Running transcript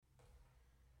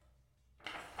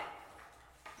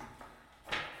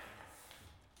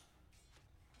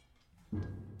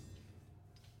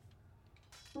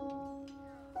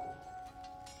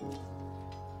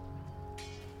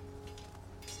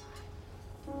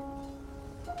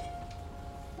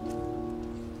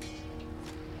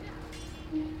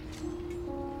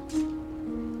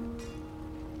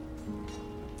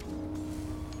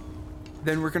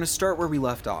Then we're going to start where we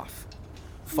left off.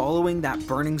 Following that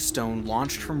burning stone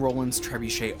launched from Roland's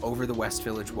trebuchet over the West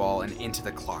Village wall and into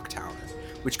the clock tower,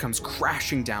 which comes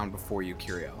crashing down before you,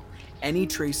 Curio. Any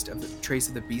trace of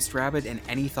the beast rabbit and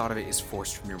any thought of it is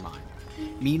forced from your mind.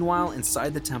 Meanwhile,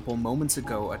 inside the temple, moments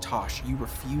ago, Atosh, you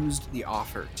refused the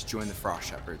offer to join the Frost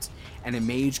Shepherds, and a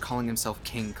mage calling himself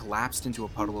king collapsed into a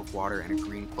puddle of water and a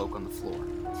green cloak on the floor.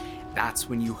 That's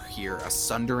when you hear a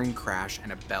sundering crash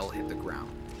and a bell hit the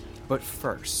ground. But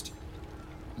first,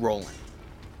 Roland.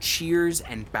 Cheers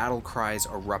and battle cries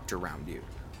erupt around you.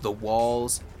 The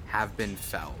walls have been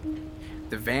felled.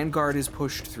 The vanguard is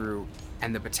pushed through,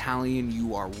 and the battalion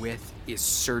you are with is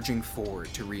surging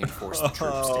forward to reinforce the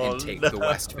troops and take the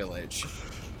West Village.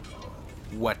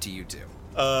 What do you do?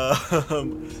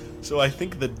 So I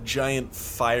think the giant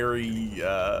fiery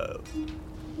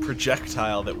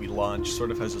projectile that we launched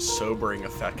sort of has a sobering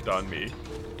effect on me.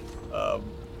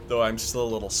 Though I'm still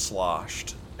a little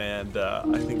sloshed. And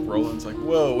I think Roland's like,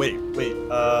 whoa, wait.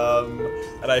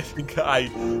 And I think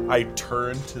I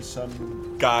turn to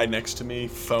some guy next to me,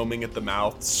 foaming at the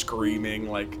mouth, screaming,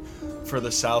 like, for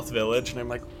the South Village. And I'm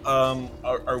like,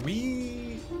 are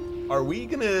we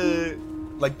gonna,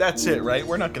 like, that's it, right?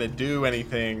 We're not gonna do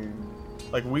anything.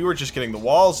 Like, we were just getting the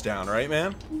walls down, right,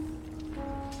 man?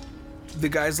 The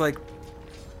guy's like,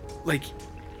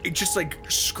 it's just like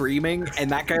screaming, and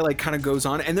that guy like kind of goes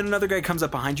on, and then another guy comes up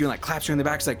behind you and like claps you in the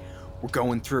back. It's like, we're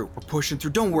going through, we're pushing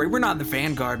through. Don't worry, we're not in the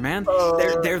vanguard, man.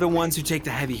 They're the ones who take the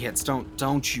heavy hits.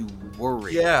 Don't you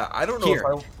worry. Yeah, I don't know Here. if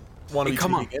I want to be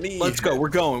Come on, taking any. let's go. We're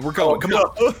going. Come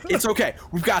on, it's okay.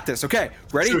 We've got this. Okay,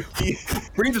 ready?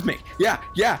 Breathe with me. Yeah.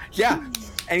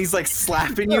 And he's like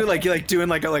slapping you, like you're like doing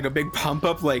like a big pump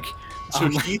up, like. So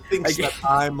he thinks that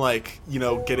I'm like,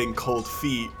 getting cold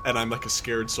feet and I'm like a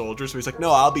scared soldier. So he's like,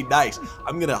 no, I'll be nice.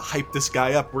 I'm going to hype this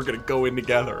guy up. We're going to go in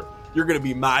together. You're going to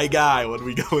be my guy when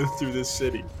we go in through this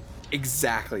city.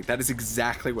 Exactly. That is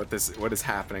exactly what is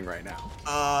happening right now.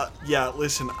 Yeah,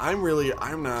 listen,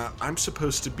 I'm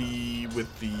supposed to be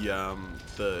with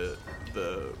the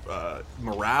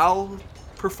morale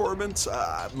performance.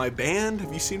 My band.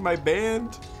 Have you seen my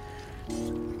band?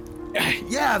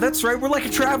 Yeah, that's right. We're like a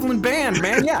traveling band,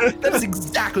 man. Yeah, that's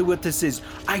exactly what this is.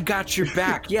 I got your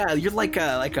back. Yeah, you're like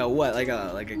a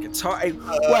guitar.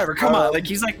 Whatever. Come on. Like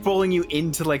he's like pulling you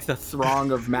into like the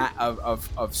throng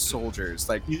of soldiers.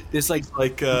 Like this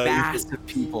mass of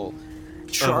people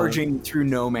charging through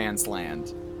no man's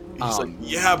land. He's like,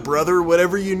 yeah, brother,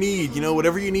 whatever you need.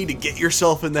 Whatever you need to get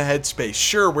yourself in the headspace.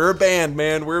 Sure, we're a band,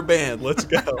 man. We're a band. Let's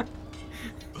go.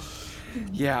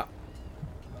 Yeah.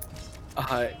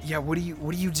 What are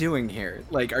you doing here?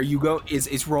 Like,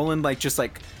 is Roland like just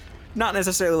like not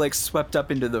necessarily like swept up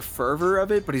into the fervor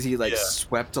of it, but is he like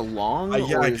swept along? I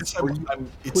guess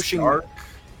it's dark.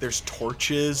 There's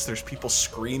torches. There's people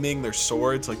screaming. There's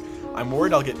swords. Like, I'm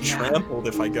worried I'll get trampled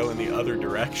if I go in the other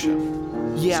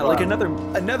direction. Yeah, so, like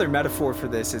another metaphor for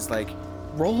this is like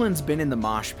Roland's been in the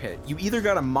mosh pit. You either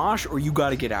got to mosh or you got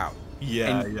to get out.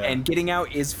 Yeah, and getting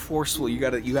out is forceful. You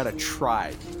gotta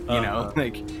try.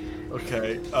 Like.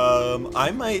 Okay,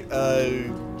 I might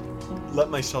let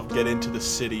myself get into the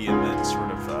city and then sort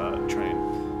of try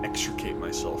and extricate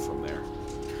myself from there.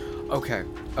 Okay.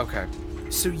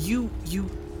 So you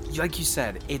like you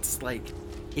said, it's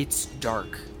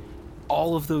dark.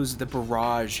 All of the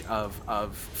barrage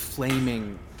of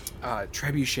flaming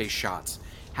trebuchet shots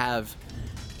have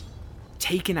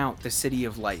taken out the City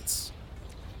of Lights,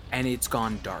 and it's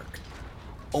gone dark.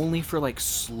 Only for like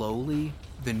slowly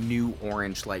the new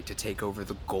orange light to take over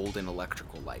the golden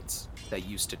electrical lights that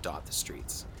used to dot the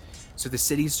streets. So the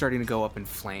city's starting to go up in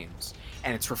flames,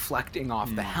 and it's reflecting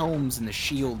off the helms and the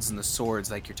shields and the swords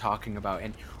like you're talking about,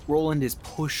 and Roland is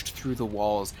pushed through the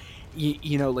walls.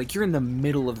 Like you're in the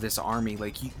middle of this army,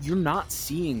 like you're not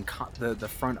seeing the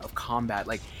front of combat.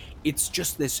 Like it's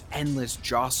just this endless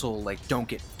jostle, like don't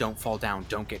fall down,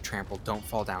 don't get trampled, don't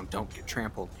fall down, don't get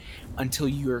trampled, until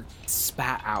you're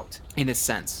spat out, in a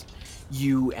sense.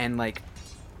 You and like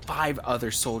 5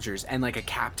 other soldiers and like a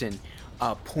captain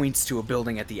points to a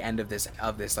building at the end of this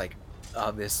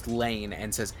lane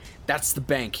and says, "That's the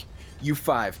bank. You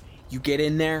 5, you get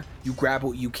in there, you grab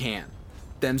what you can.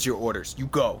 Them's your orders. You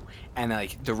go." And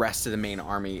like the rest of the main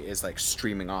army is like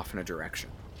streaming off in a direction.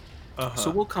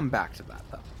 So we'll come back to that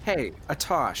though. Hey,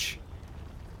 Atosh.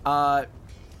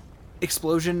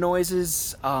 Explosion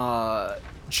noises,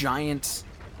 giant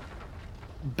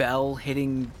bell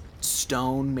hitting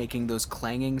stone making those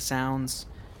clanging sounds,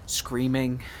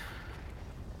 screaming.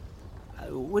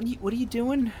 What are you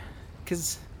doing?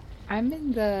 Cause I'm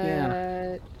in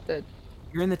yeah, the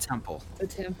you're in the temple. the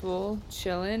temple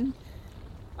chilling.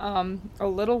 A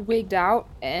little wigged out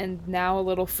and now a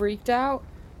little freaked out.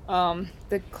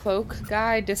 The cloak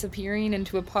guy disappearing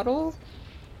into a puddle.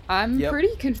 I'm Yep.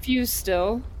 pretty confused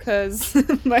still because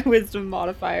my wisdom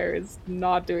modifier is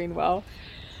not doing well.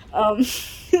 Um,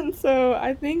 and so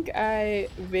I think I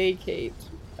vacate.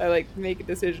 I like make a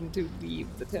decision to leave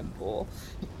the temple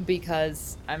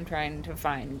because I'm trying to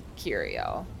find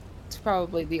Curiel. It's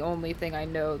probably the only thing I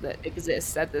know that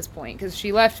exists at this point because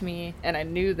she left me and I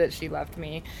knew that she left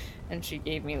me and she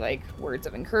gave me like words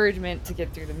of encouragement to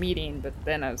get through the meeting, but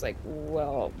then I was like,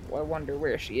 well, I wonder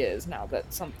where she is now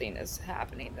that something is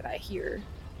happening that I hear.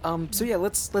 So yeah,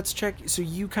 let's check. So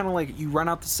you kind of like you run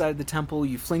out the side of the temple,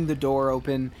 you fling the door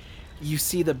open, you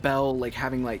see the bell like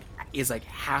having like is like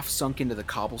half sunk into the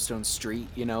cobblestone street.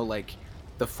 You know, like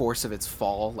the force of its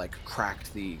fall like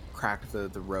cracked the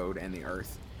road and the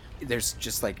earth. There's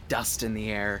just like dust in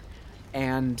the air,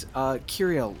 and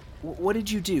Curiel, what did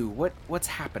you do? What's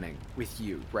happening with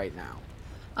you right now?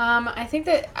 I think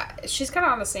that she's kind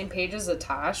of on the same page as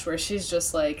Atash, where she's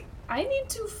just like, I need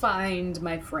to find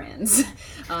my friends,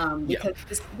 Yeah.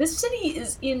 because this city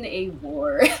is in a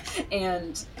war,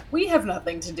 and we have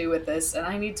nothing to do with this, and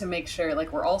I need to make sure,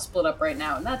 like, we're all split up right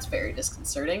now, and that's very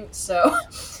disconcerting. So,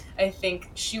 I think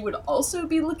she would also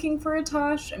be looking for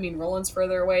Atash. I mean, Roland's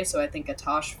further away, so I think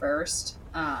Atash first.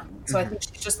 So I Mhm. think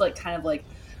she's just like kind of like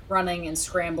running and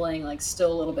scrambling, like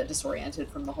still a little bit disoriented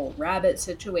from the whole rabbit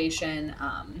situation.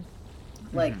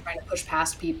 Like Mhm. trying to push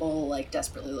past people, like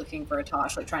desperately looking for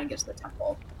Atosh, like trying to get to the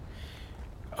temple.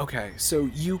 Okay, so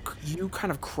you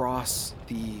kind of cross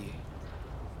the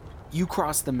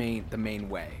main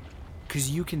way because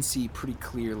you can see pretty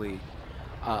clearly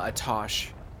Atosh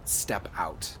step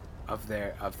out of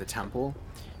the temple,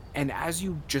 and as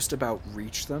you just about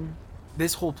reach them,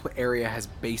 this whole area has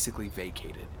basically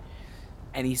vacated.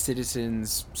 Any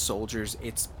citizens, soldiers,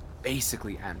 it's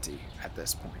basically empty at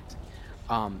this point.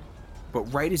 Um, but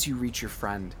right as you reach your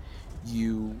friend,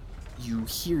 you you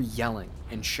hear yelling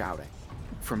and shouting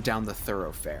from down the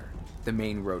thoroughfare, the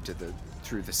main road to the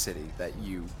through the city that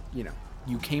you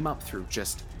came up through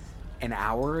just an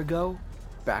hour ago,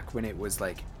 back when it was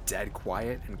like dead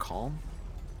quiet and calm.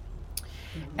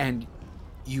 Mhm. And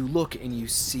you look and you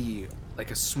see like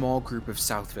a small group of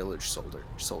South Village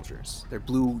soldiers. Their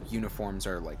blue uniforms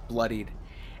are like bloodied,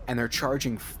 and they're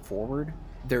charging forward.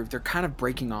 They're kind of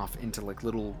breaking off into like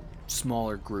little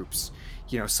smaller groups.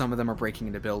 Some of them are breaking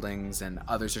into buildings, and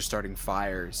others are starting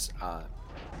fires.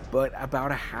 But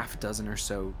about a half dozen or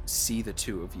so see the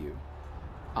two of you,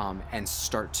 and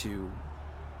start to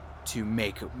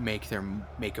make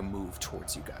a move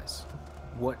towards you guys.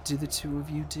 What do the two of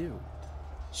you do?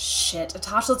 Shit,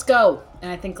 Atosh, let's go! And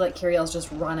I think like Kiriel's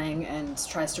just running and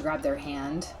tries to grab their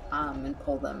hand, and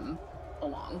pull them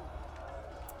along.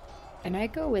 And I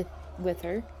go with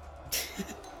her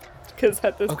because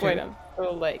at this point Okay. I'm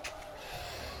still like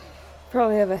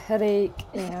probably have a headache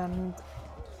and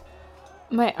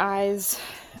my eyes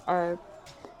are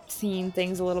seeing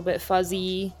things a little bit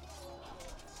fuzzy.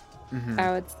 Mm-hmm.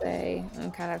 I would say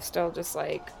I'm kind of still just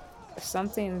like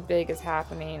something big is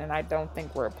happening and I don't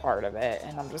think we're a part of it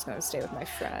and I'm just gonna stay with my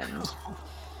friend.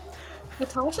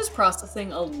 Atosh is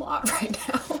processing a lot right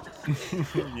now.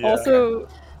 Yeah. Also,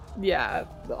 yeah,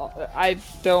 I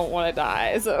don't want to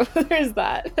die, so there's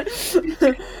that.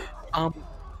 Um,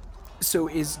 so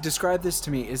describe this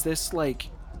to me. Is this like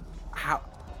how?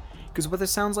 Because what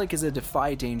this sounds like is a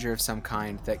defy danger of some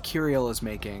kind that Curiel is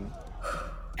making,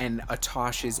 and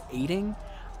Atosh is aiding.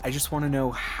 I just want to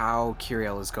know how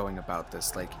Curiel is going about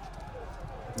this. Like,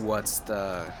 what's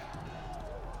the?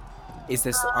 Is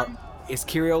this? Is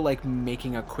Curiel like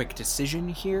making a quick decision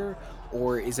here,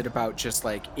 or is it about just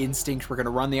like instinct? We're gonna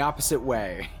run the opposite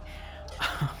way.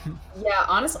 Yeah,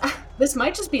 honestly, this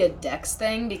might just be a Dex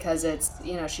thing because it's,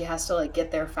 she has to like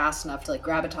get there fast enough to like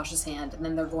grab Atosha's hand and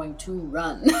then they're going to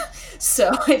run.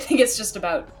 So I think it's just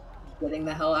about getting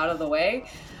the hell out of the way,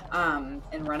 and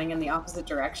running in the opposite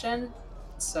direction.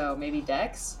 So maybe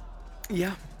Dex?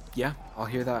 Yeah, yeah, I'll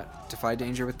hear that. Defy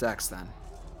danger with Dex then.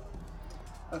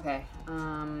 Okay,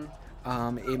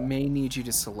 It may need you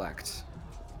to select.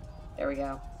 there we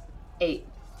go. 8.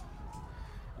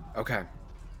 Okay.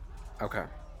 Okay.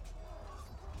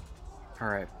 All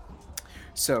right.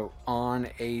 So on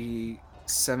a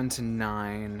 7 to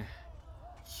 9,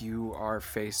 you are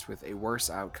faced with a worse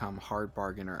outcome, hard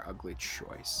bargain, or ugly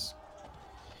choice.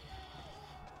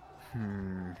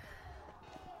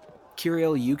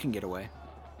 Curiel, you can get away.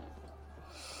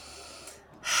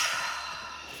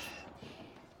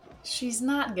 She's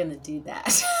not gonna do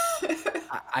that.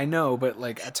 I know, but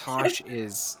like Atosh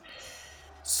is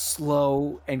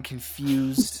slow and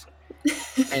confused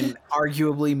and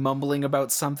arguably mumbling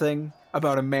about something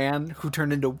about a man who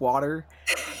turned into water.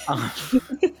 Um,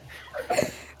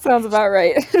 Sounds about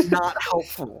right. not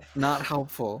helpful. Not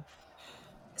helpful.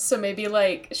 So maybe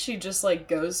like she just like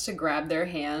goes to grab their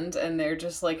hand and they're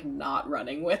just like not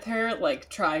running with her, like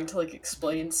trying to like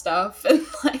explain stuff and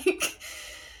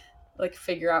like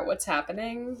figure out what's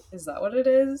happening. Is that what it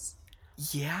is?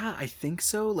 Yeah, I think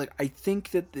so. Like, I think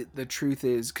that the truth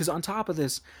is, because on top of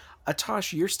this,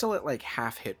 Atosh, you're still at like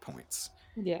half hit points.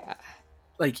 Yeah.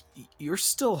 Like, you're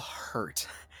still hurt.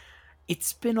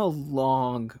 It's been a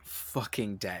long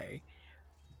fucking day.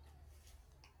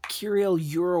 Kiriel,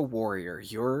 you're a warrior.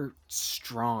 You're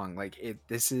strong. Like,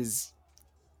 this is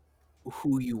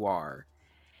who you are.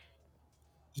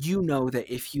 You know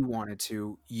that if you wanted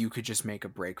to, you could just make a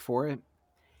break for it.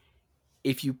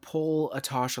 If you pull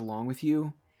Atosh along with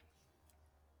you,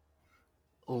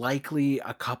 likely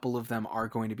a couple of them are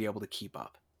going to be able to keep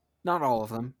up. Not all of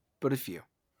them, but a few.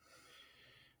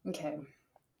 Okay.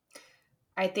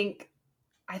 I think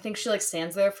she like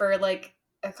stands there for like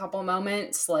a couple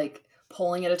moments, like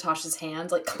pulling at Atosha's hand,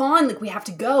 like, come on, like we have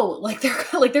to go.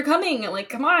 They're coming, like,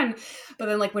 come on. But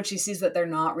then like when she sees that they're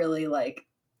not really like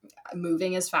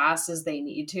moving as fast as they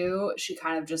need to, she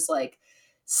kind of just like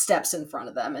steps in front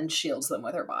of them and shields them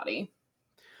with her body.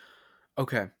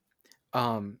 Okay.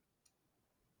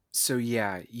 So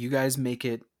yeah, you guys make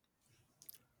it.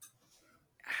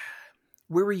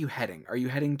 Where were you heading? Are you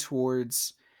heading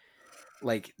towards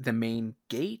like the main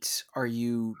gate? Are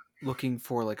you looking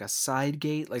for like a side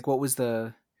gate? Like what was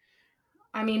the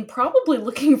I mean, probably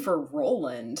looking for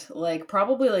Roland, like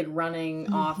probably like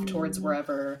running off towards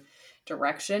wherever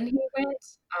direction he went.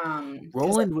 Because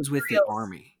Roland was with the Kiriel's-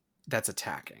 army that's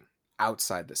attacking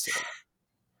outside the city.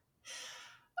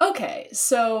 Okay,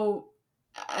 so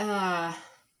and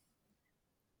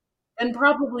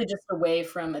probably just away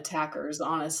from attackers,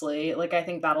 honestly. Like I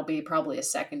think that'll be probably a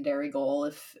secondary goal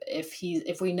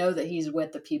if we know that he's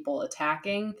with the people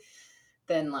attacking,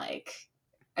 then like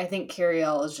I think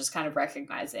Kiriel is just kind of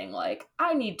recognizing like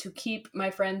I need to keep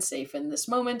my friends safe in this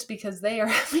moment because they are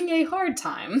having a hard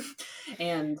time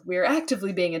and we're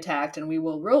actively being attacked and we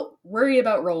will worry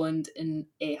about Roland in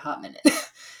a hot minute.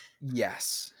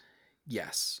 Yes.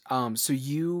 So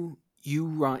you're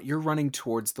running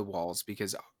towards the walls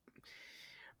because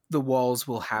the walls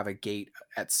will have a gate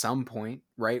at some point,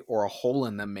 right? Or a hole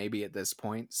in them maybe at this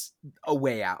point, a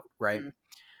way out, right?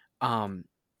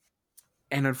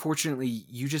 And unfortunately,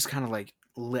 you just kind of like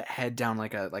head down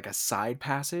like a side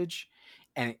passage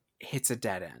and it hits a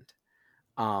dead end.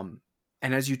 And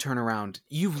as you turn around,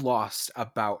 you've lost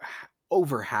about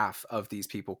over half of these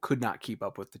people could not keep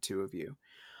up with the two of you.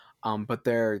 But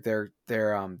their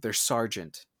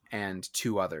sergeant and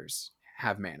two others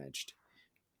have managed.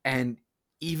 And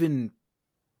even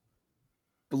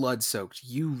blood-soaked,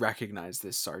 you recognize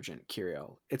this Sergeant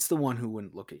Kiriel. It's the one who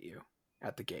wouldn't look at you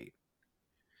at the gate.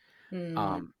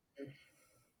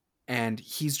 And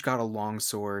he's got a long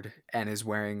sword and is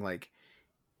wearing like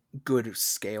good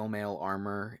scale mail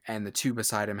armor, and the two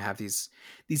beside him have these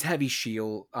heavy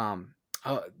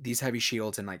these heavy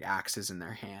shields and like axes in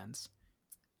their hands.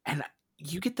 And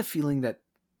you get the feeling that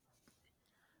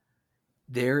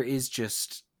there is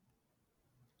just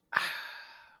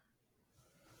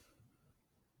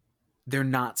they're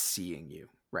not seeing you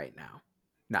right now.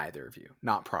 Neither of you,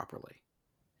 not properly.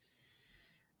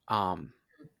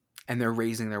 And they're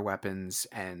raising their weapons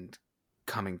and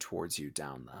coming towards you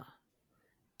down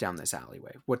this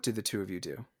alleyway. What do the two of you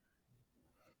do?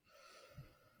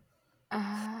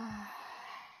 I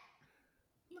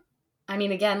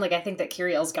mean, again, like I think that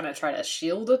Kiriel's gonna try to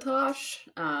shield Atosh.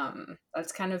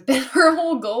 That's kind of been her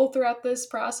whole goal throughout this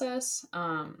process.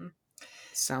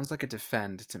 Sounds like a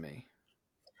defend to me.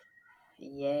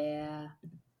 Yeah.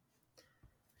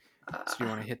 So you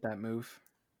want to hit that move?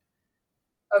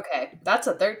 Okay, that's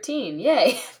a 13.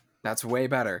 Yay. That's way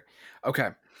better.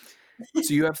 Okay.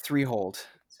 So you have 3 hold.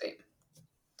 Sweet.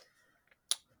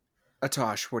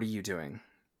 Atosh, what are you doing?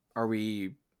 Are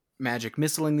we magic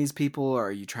missiling these people? Or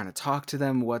are you trying to talk to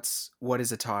them? What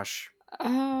is Atosh?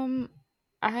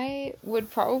 I would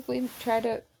probably try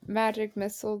to magic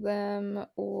missile them,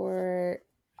 or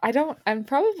I'm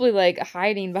probably like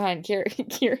hiding behind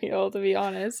Kiriel, to be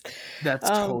honest. That's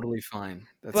totally fine.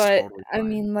 That's but totally I fine.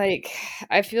 mean, like,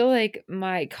 I feel like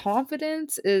my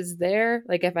confidence is there.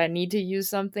 Like, if I need to use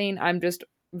something, I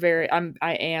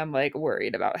am like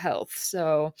worried about health.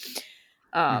 So,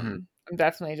 I'm I'm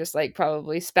definitely just like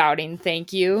probably spouting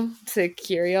thank you to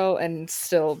Kiriel and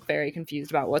still very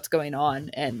confused about what's going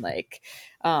on. And like,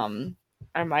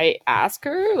 I might ask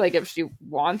her like if she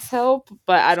wants help,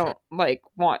 but I don't like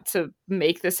want to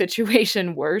make the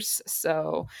situation worse.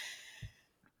 So,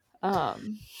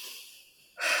 and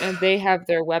they have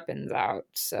their weapons out.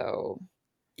 So,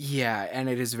 Yeah, and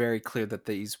it is very clear that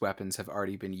these weapons have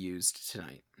already been used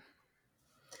tonight.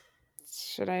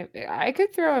 should I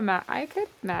could throw I could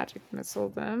magic missile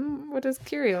them. What does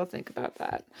Kiriel think about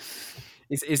that?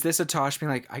 Is this Atosh being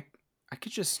like, I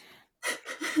could just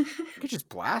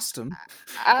blast them?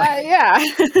 Yeah.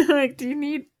 Like, do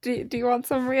you want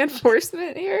some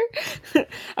reinforcement here?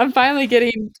 I'm finally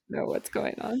getting to know what's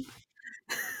going on.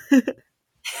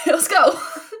 Let's go.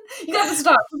 You got this,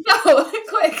 Doc. Let's go.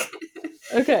 Quick.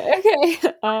 Okay.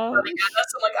 So I'm like,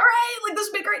 all right, like this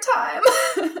would be a great time.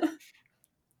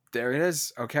 There it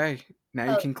is. Okay,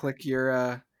 now you can click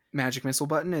your magic missile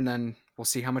button, and then we'll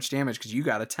see how much damage, because you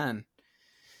got a 10.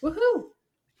 Woohoo.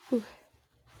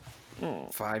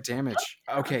 5 damage.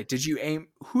 Okay,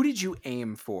 who did you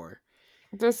aim for?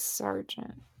 The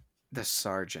sergeant. The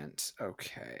sergeant.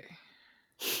 Okay.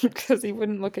 Because he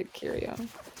wouldn't look at Kiriel.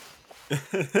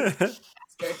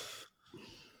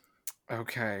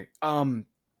 Okay.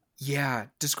 Yeah,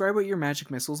 describe what your magic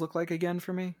missiles look like again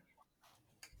for me.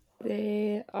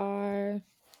 They are,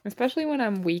 especially when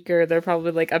I'm weaker, they're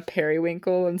probably like a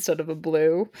periwinkle instead of a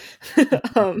blue.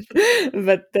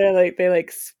 But they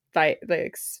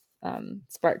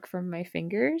spark from my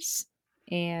fingers,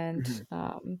 and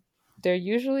they're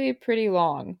usually pretty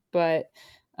long, but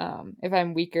if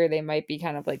I'm weaker, they might be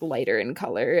kind of like lighter in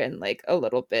color and like a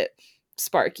little bit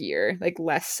sparkier, like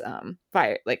less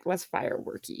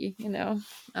fireworky, you know.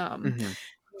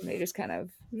 They just kind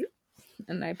of,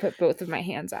 and I put both of my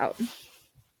hands out.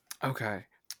 Okay.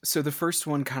 So the first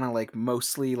one kind of like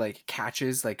mostly like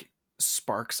catches, like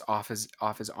sparks off his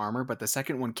armor, but the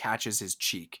second one catches his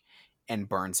cheek and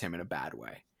burns him in a bad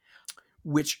way.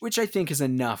 Which I think is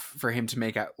enough for him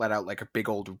to let out like a big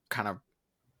old kind of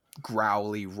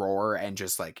growly roar and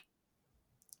just like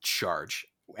charge,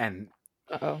 and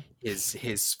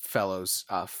his fellows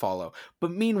follow.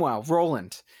 But meanwhile,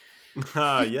 Roland.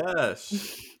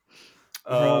 Yes.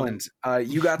 Roland,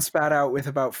 you got spat out with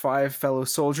about 5 fellow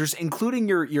soldiers, including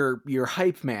your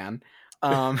hype man,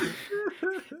 and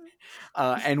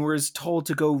was told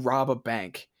to go rob a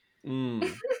bank.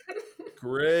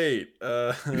 Great.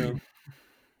 So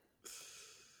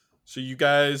you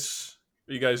guys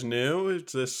new?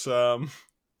 Is this how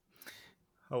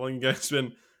long you guys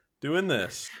been doing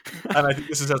this? And I think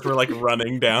this is as we're like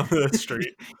running down the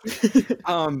street.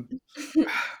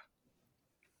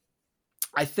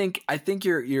 I think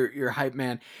your hype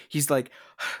man, he's like,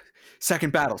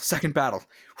 second battle,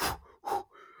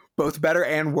 both better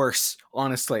and worse,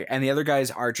 honestly. And the other guys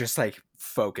are just like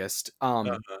focused.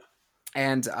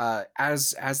 And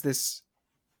as this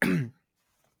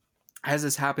as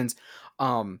this happens,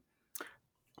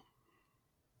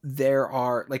 there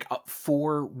are like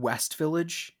 4 West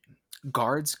Village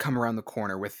guards come around the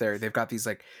corner with they've got these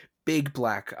like big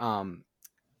black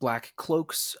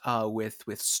cloaks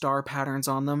with star patterns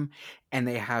on them, and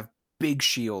they have big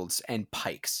shields and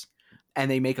pikes,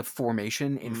 and they make a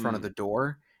formation in front of the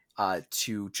door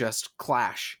to just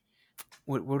clash.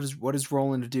 What does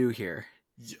Roland do here?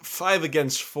 5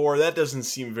 against 4, that doesn't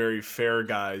seem very fair,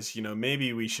 guys. You know,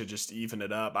 maybe we should just even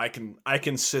it up. I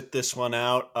can sit this one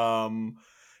out.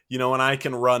 You know, and I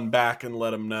can run back and let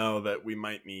them know that we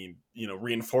might need, you know,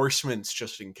 reinforcements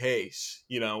just in case.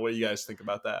 You know, what do you guys think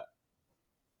about that?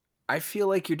 I feel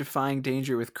like you're defying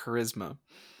danger with charisma.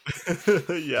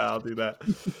 Yeah, I'll do that.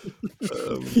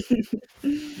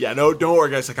 Yeah, no, don't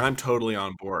worry, guys. Like, I'm totally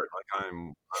on board. Like,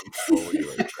 I'm fully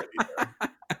like, ready there.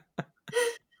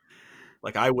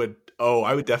 Like, I would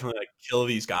definitely like kill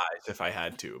these guys if I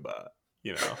had to, but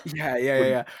you know.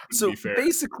 Yeah. So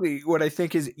basically, what I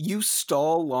think is you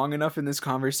stall long enough in this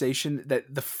conversation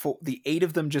that the 8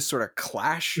 of them just sort of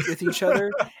clash with each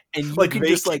other, and you like can they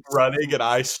just keep like running and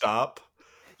I stop.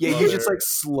 Yeah, you just like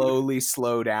slowly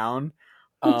slow down.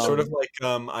 Sort of like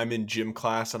I'm in gym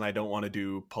class and I don't want to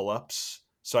do pull-ups,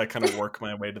 so I kind of work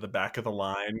my way to the back of the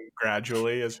line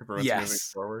gradually as everyone's moving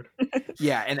forward.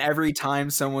 Yeah, and every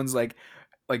time someone's like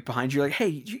behind you, like, hey,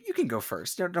 you can go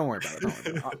first. Don't worry about it. Don't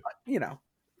worry about it. You know,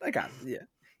 I got it. Yeah,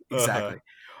 exactly.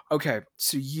 Okay,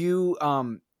 so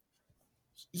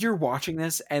you're watching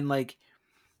this, and like,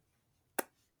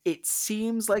 it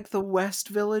seems like the West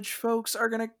Village folks are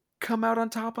gonna come out on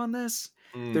top on this.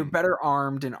 They're better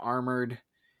armed and armored,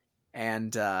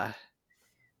 and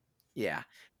yeah.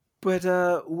 But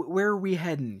where are we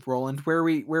heading, Roland? Where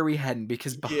are we heading?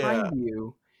 Because behind Yeah.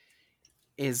 you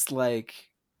is like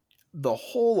the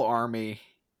whole army.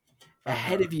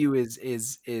 Ahead of you is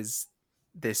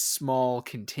this small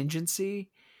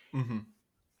contingency. Mm-hmm.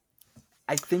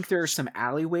 I think there are some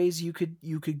alleyways you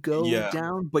could go Yeah.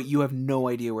 down, but you have no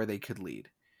idea where they could lead.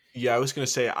 Yeah, I was gonna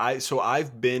say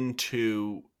I've been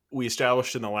to. We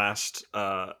established in the last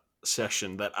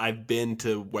session that I've been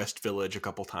to West Village a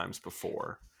couple times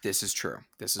before. This is true.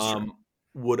 This is true.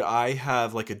 Would I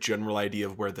have like a general idea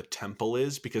of where the temple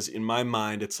is? Because in my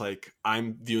mind, it's like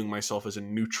I'm viewing myself as a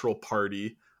neutral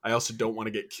party. I also don't want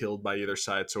to get killed by either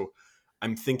side, so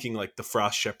I'm thinking like the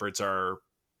Frost Shepherds are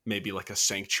maybe like a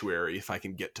sanctuary if I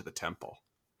can get to the temple.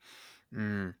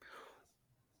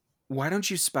 Why don't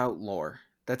you spout lore?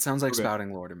 That sounds like Okay.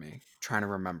 spouting lore to me. Trying to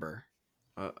remember.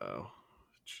 Uh-oh.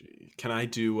 Gee. Can I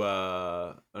do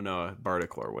oh no,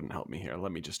 bardic lore wouldn't help me here.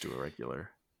 Let me just do a regular.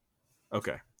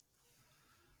 Okay.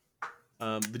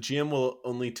 The GM will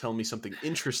only tell me something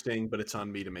interesting, but it's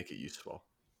on me to make it useful.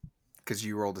 Because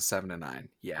you rolled a 7 and 9.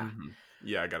 Yeah. Mm-hmm.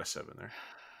 Yeah, I got a 7 there.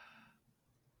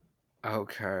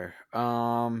 Okay.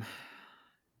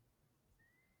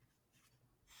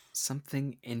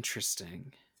 Something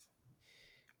interesting.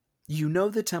 You know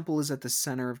the temple is at the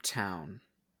center of town,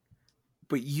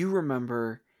 but you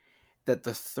remember that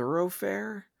the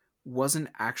thoroughfare wasn't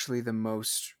actually the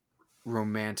most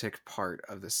romantic part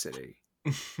of the city.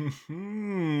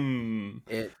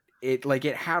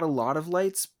 It had a lot of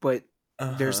lights, but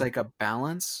there's like a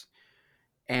balance,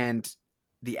 and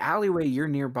the alleyway you're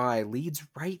nearby leads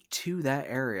right to that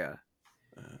area.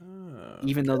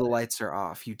 Even though the lights are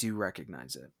off, you do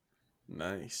recognize it.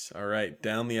 Nice. All right,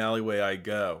 down the alleyway I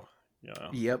go.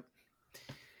 Yep.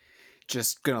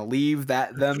 Just gonna leave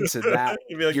them to that.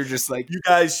 Like, you're just like, you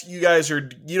guys you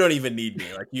don't even need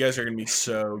me. Like, you guys are gonna be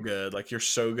so good. Like, you're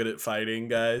so good at fighting,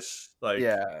 guys. Like,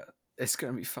 yeah, it's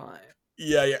gonna be fine.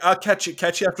 Yeah. I'll catch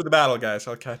you after the battle, guys.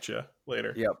 I'll catch you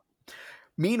later. Yep.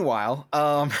 Meanwhile,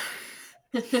 Oh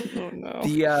no.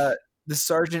 the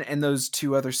sergeant and those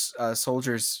two other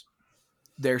soldiers,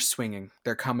 they're swinging.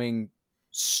 They're coming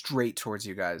straight towards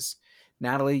you guys.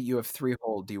 Natalie, you have 3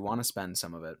 hold. Do you want to spend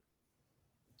some of it?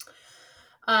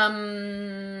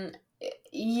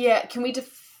 Yeah. Can we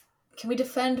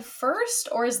defend first,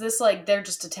 or is this like they're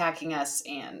just attacking us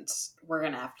and we're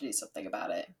gonna have to do something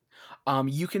about it?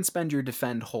 You can spend your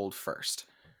defend hold first.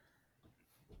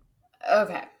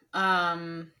 Okay.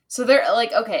 So they're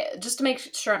like, okay, just to make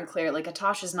sure I'm clear, like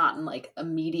Atasha's not in like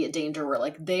immediate danger where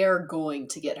like they're going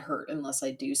to get hurt unless I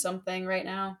do something right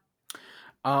now.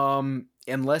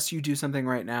 Unless you do something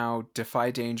right now, defy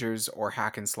dangers or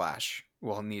hack and slash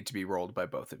will need to be rolled by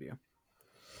both of you.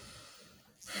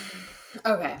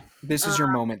 Okay. This is your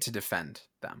moment to defend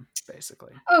them,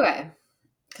 basically. Okay.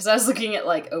 Because I was looking at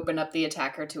like open up the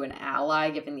attacker to an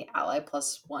ally, giving the ally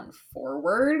 +1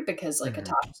 forward, because like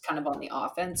Atasha's kind of on the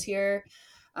offense here.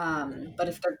 But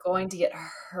if they're going to get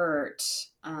hurt,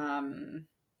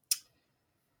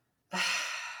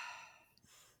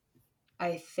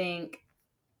 I think.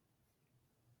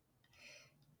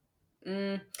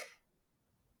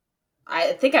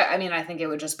 I think it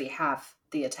would just be half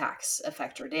the attack's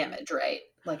effect or damage, right?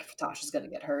 Like if Atasha's going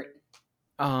to get hurt.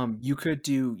 You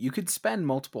could spend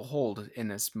multiple hold in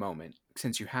this moment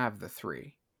since you have the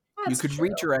 3. That's you could true.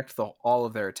 redirect all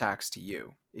of their attacks to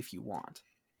you if you want.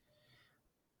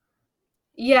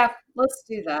 Yeah, let's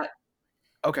do that.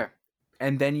 Okay.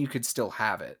 And then you could still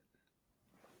have it.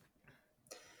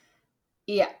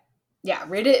 Yeah.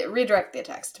 Redirect the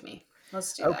attacks to me.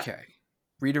 Let's do that. Okay.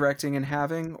 Redirecting and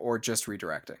having, or just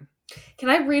redirecting? Can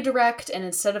I redirect, and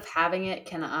instead of having it,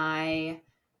 can I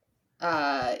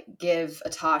give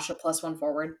Atasha +1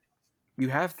 forward? You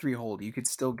have 3 hold. You could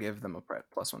still give them a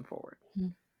 +1 forward.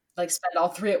 Like spend all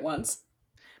 3 at once?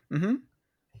 Mm-hmm.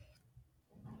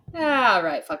 All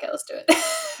right, fuck it, let's do it.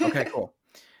 Okay, cool.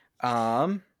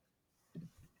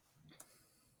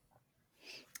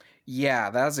 Yeah,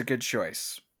 that was a good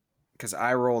choice. Because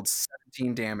I rolled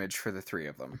 17 damage for the 3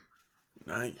 of them.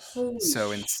 Nice.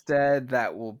 So instead,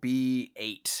 that will be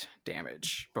 8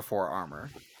 damage before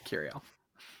armor, Kiriel.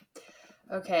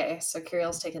 Okay, so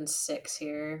Kiriel's taken 6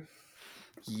 here.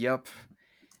 Yep.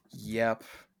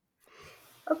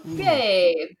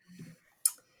 Okay.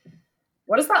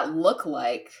 What does that look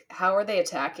like? How are they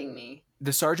attacking me?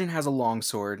 The sergeant has a long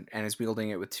sword and is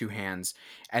wielding it with 2 hands,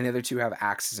 and the other 2 have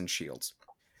axes and shields.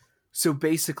 So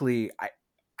basically, I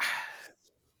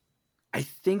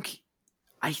think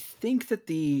that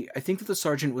the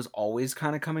sergeant was always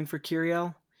kind of coming for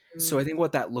Kiriel. So I think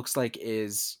what that looks like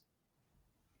is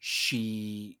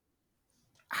she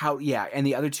how? Yeah, and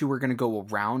the other two were gonna go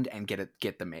around and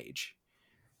get the mage.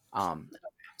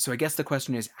 So I guess the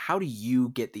question is, how do you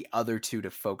get the other two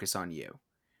to focus on you?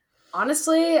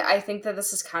 Honestly, I think that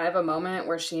this is kind of a moment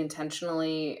where she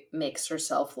intentionally makes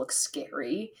herself look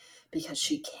scary because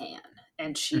she can.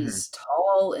 And she's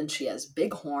tall and she has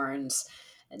big horns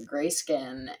and gray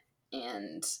skin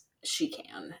and she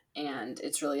can. And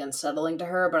it's really unsettling to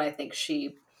her, but I think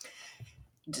she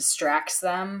distracts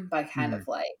them by kind of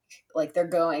like they're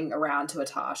going around to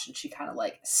Atosh and she kind of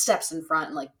like steps in front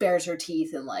and like bares her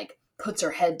teeth and like puts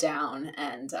her head down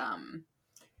and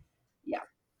yeah.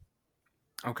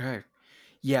 Okay.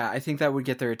 Yeah, I think that would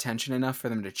get their attention enough for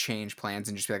them to change plans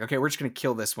and just be like, okay, we're just going to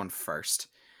kill this one first.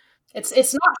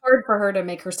 It's not hard for her to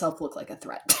make herself look like a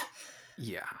threat.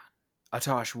 Yeah.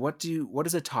 Atosh, what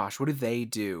does Atosh, what do they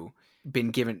do?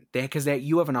 Been given, because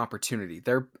you have an opportunity.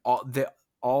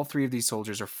 All three of these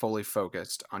soldiers are fully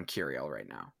focused on Kiriel right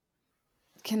now.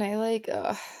 Can I I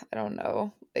don't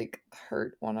know,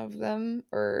 hurt one of them?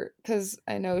 Or, because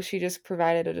I know she just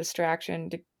provided a distraction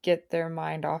to get their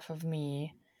mind off of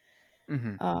me.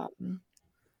 Be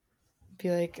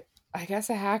like, I guess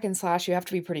a hack and slash, you have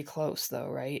to be pretty close though,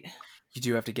 right? You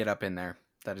do have to get up in there.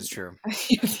 That is true.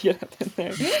 You have to get up in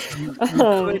there.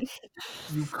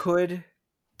 You could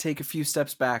take a few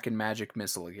steps back and magic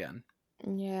missile again.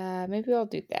 Yeah, maybe I'll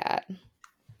do that.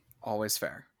 Always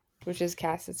fair. Which is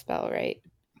cast a spell, right?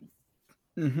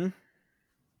 Mm-hmm.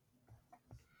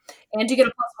 And you get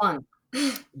a +1.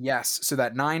 Yes, so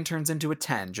that 9 turns into a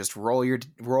 10. Just roll your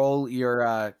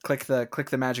click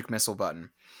the magic missile button.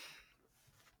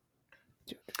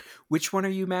 Which one are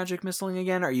you magic missiling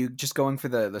again? Are you just going for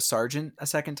the sergeant a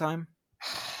second time?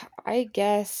 I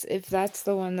guess if that's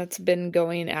the one that's been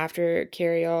going after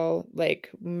Kiriel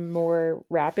more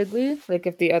rapidly,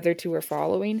 if the other two are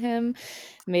following him,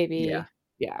 maybe.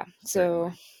 Yeah.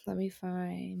 So let me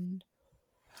find.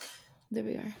 There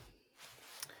we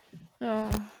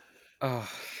are. Oh.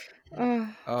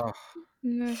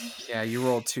 No. Yeah, you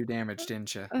rolled 2 damage,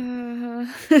 didn't you?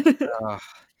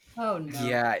 Oh no.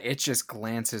 Yeah, it just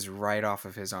glances right off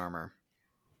of his armor.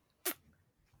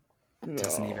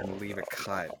 Doesn't even leave a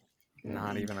cut.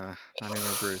 Not even a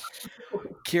bruise.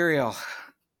 Kiriel,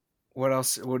 what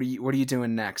else? What are you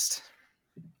doing next?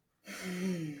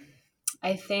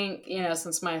 I think,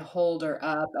 since my hold are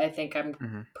up, I think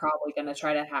I'm probably going to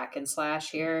try to hack and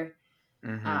slash here.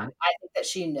 I think that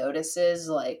she notices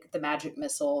the magic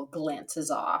missile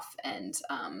glances off and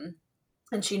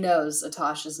she knows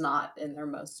Atosh is not in their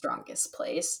most strongest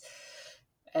place.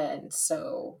 And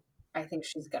so I think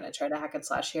she's going to try to hack and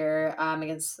slash here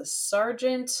against the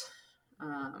sergeant.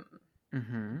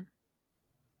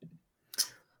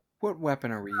 What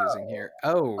weapon are we using here?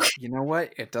 Oh, you know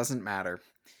what? It doesn't matter.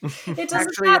 It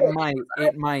doesn't matter.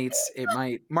 It might.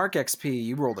 Mark XP,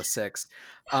 you rolled a 6.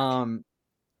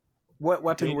 What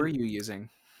weapon were you using?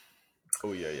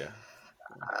 Oh, yeah.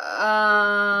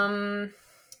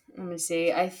 Let me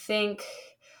see. I think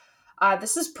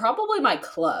this is probably my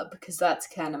club because that's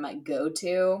kind of my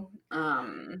go-to.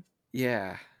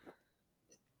 Yeah.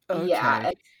 Okay.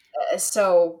 Yeah.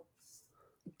 So,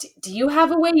 do you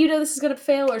have a way you know this is going to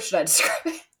fail, or should I describe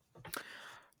it?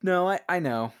 No, I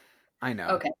know.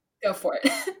 Okay, go for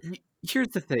it. Here's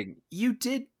the thing. You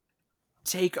did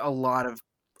take a lot of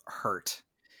hurt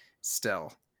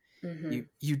still.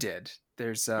 You did.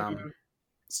 There's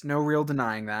no real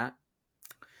denying that.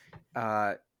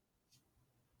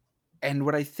 And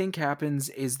what I think happens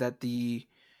is that the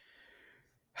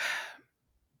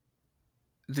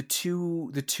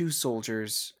two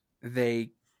soldiers,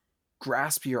 they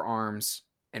grasp your arms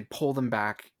and pull them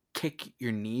back, kick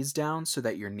your knees down so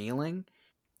that you're kneeling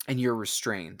and you're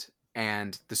restrained.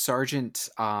 And the sergeant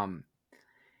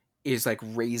is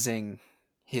raising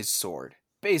his sword,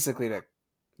 basically to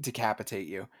decapitate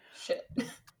you. Shit.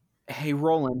 Hey,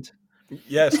 Roland.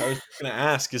 Yes, I was going to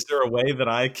ask, is there a way that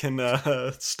I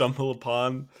can stumble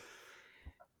upon?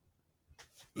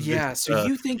 Yeah, so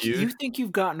you think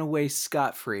you've gotten away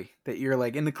scot-free, that you're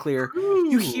in the clear.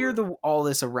 Ooh. You hear all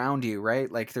this around you, right?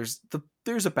 There's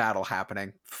a battle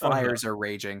happening. Fires are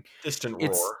raging. Distant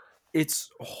roar. It's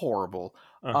horrible.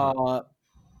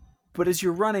 But as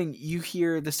you're running, you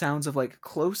hear the sounds of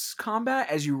close combat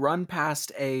as you run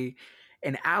past an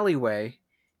alleyway,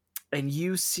 and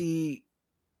you see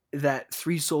that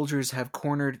 3 soldiers have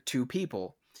cornered 2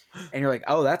 people. And you're like,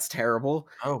 oh, that's terrible.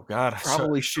 Oh, God.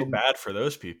 Probably so bad for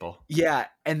those people. Yeah.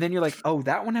 And then you're like, oh,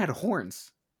 that one had horns.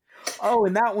 Oh,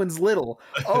 and that one's little.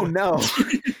 Oh, no.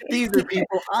 These are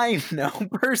people I know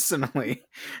personally.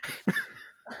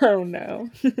 Oh, no.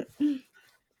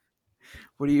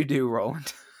 What do you do,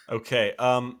 Roland? Okay.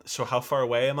 So how far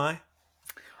away am I?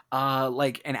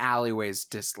 Like an alleyway's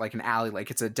just like an alley,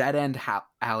 like it's a dead end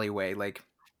alleyway, like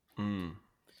Mm.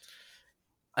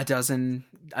 a dozen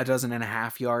and a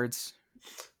half yards.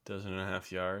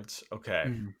 12.5 yards. Okay.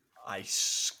 Mhm. I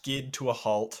skid to a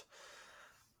halt.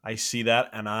 I see that,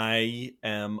 and I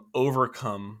am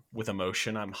overcome with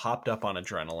emotion. I'm hopped up on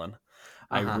adrenaline.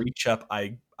 I Uh-huh. reach up.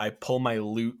 I pull my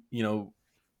loot,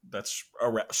 that's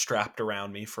strapped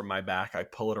around me from my back. I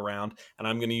pull it around, and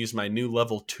I'm going to use my new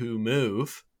level 2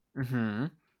 move, Mm-hmm.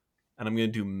 and I'm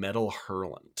going to do Metal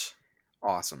Hurlant.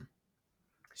 Awesome.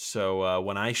 So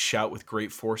when I shout with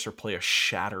great force or play a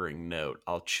shattering note,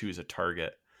 I'll choose a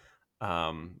target.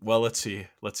 Well, let's see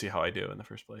how I do in the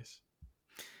first place.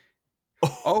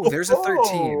 Oh, there's a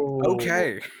 13.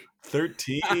 Okay.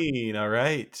 13. All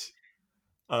right.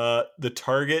 The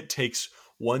target takes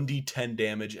 1d10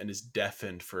 damage and is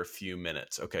deafened for a few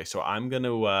minutes. Okay, so I'm going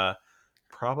to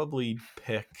probably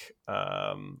pick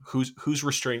who's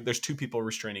restraining. There's 2 people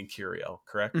restraining Kiriel,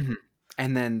 correct? Mhm.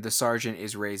 And then the sergeant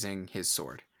is raising his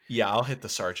sword. Yeah, I'll hit the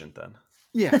sergeant then.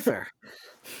 Yeah, fair.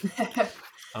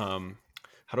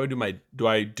 How do I do do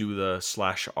I do the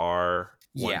 /R?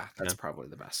 Yeah, that's probably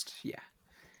the best. Yeah.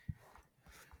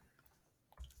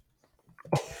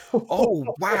 Oh,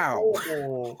 wow.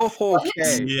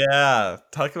 Okay. Yeah,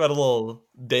 talk about a little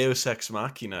Deus Ex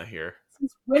Machina here.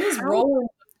 When is Roland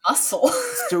muscle?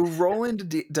 So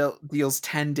Roland deals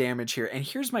 10 damage here, and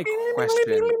here's my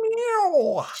question.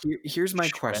 Here's my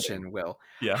question, Will.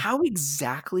 Yeah. How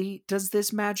exactly does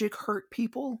this magic hurt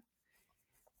people?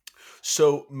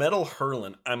 So Metal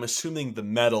Hurlant, I'm assuming the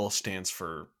metal stands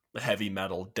for heavy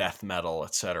metal, death metal,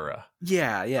 etc.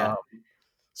 Yeah.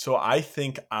 So I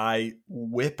think I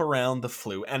whip around the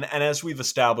flue, and as we've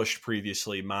established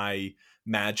previously, my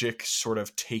magic sort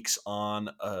of takes on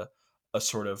a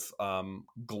sort of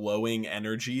glowing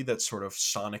energy that sort of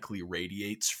sonically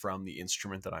radiates from the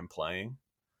instrument that I'm playing.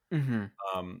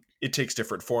 Mm-hmm. It takes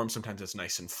different forms. Sometimes it's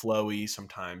nice and flowy.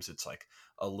 Sometimes it's like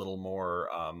a little more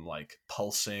like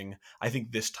pulsing. I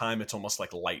think this time it's almost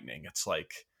like lightning. It's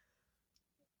like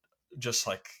just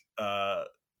like a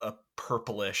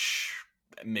purplish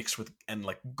mixed with and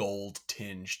like gold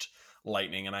tinged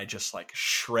lightning, and I just like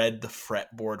shred the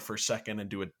fretboard for a second and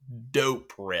do a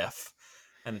dope riff,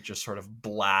 and it just sort of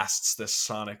blasts this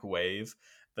sonic wave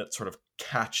that sort of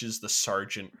catches the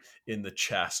sergeant in the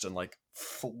chest and like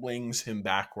flings him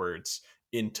backwards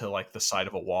into like the side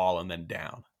of a wall and then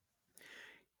down.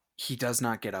 He does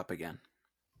not get up again.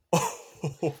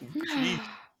 Oh, geez.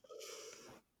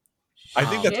 I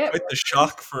think that's quite the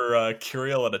shock for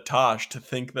Kiriel and Atash to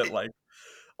think that like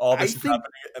all this is happening,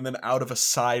 and then out of a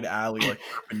side alley, like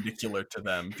perpendicular to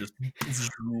them, just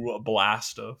drew a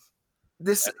blast of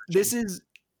this. energy. This is.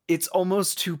 It's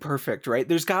almost too perfect, right?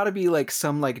 There's got to be like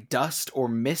some like dust or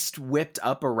mist whipped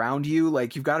up around you.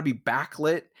 Like you've got to be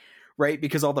backlit, right?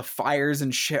 Because all the fires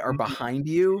and shit are behind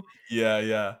you.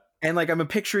 Yeah. And like I'm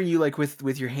picturing you like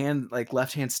with your hand, like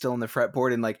left hand still on the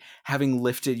fretboard, and like having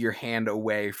lifted your hand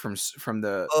away from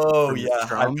the. Oh yeah,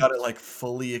 I've got it like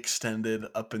fully extended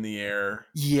up in the air.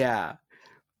 Yeah,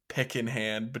 pick in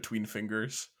hand between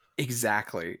fingers.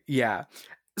 Exactly. Yeah.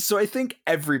 So I think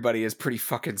everybody is pretty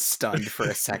fucking stunned for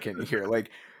a second here.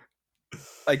 Like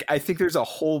I think there's a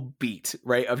whole beat,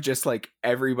 right, of just like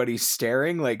everybody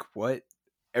staring. Like what?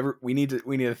 Everyone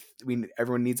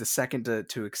needs a second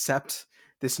to accept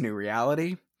this new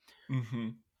reality. Mm-hmm.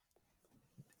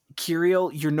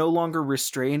 Kiriel, you're no longer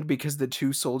restrained because the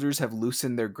 2 soldiers have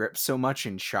loosened their grip so much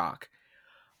in shock.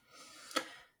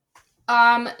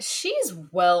 She's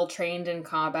well trained in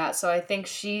combat, so I think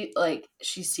she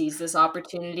sees this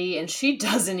opportunity and she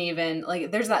doesn't even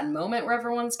like there's that moment where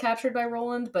everyone's captured by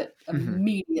Roland, but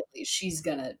immediately she's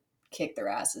gonna kick their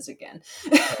asses again.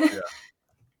 Oh, yeah.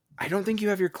 I don't think you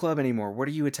have your club anymore. What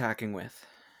are you attacking with?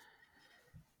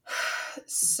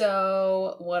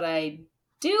 So what I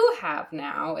do have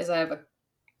now is I have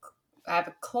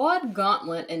a clawed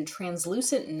gauntlet and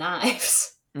translucent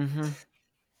knives. Mm-hmm.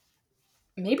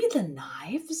 Maybe the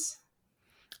knives?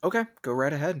 Okay, go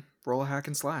right ahead. Roll a hack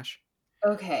and slash.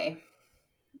 Okay.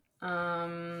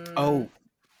 Oh,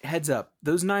 heads up.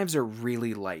 Those knives are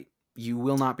really light. You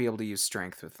will not be able to use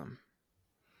strength with them.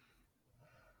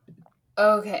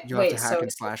 Okay. You have to hack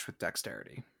and slash with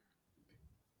dexterity.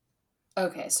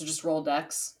 Okay, so just roll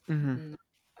dex. Mm-hmm.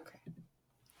 Okay.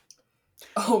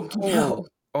 Oh no.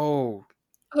 Oh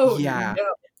yeah.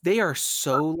 No. They are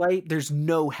so light. There's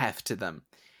no heft to them.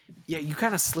 Yeah, you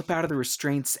kind of slip out of the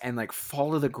restraints and like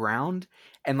fall to the ground,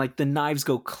 and like the knives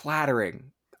go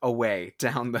clattering away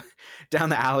down the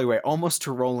alleyway, almost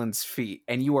to Roland's feet,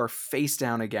 and you are face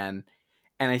down again.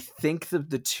 And I think they're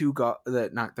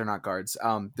not guards.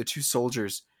 The 2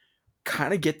 soldiers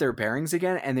kind of get their bearings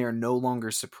again, and they are no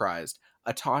longer surprised.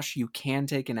 Atosh, you can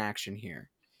take an action here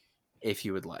if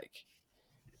you would like.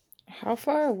 How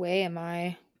far away am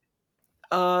I?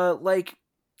 Like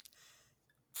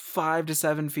 5 to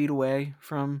 7 feet away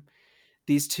from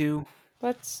these two.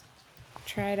 Let's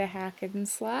try to hack and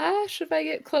slash. If I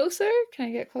get closer, can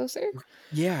I get closer?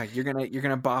 Yeah, you're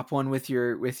gonna bop one with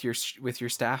your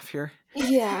staff here.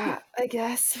 Yeah, I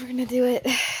guess we're gonna do it.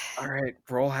 All right,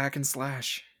 roll hack and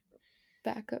slash.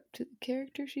 Back up to the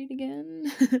character sheet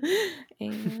again.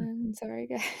 And sorry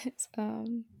guys.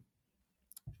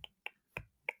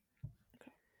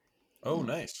 Oh,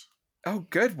 nice. Oh,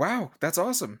 good. Wow, that's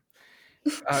awesome.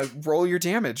 Roll your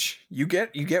damage. You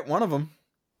get one of them.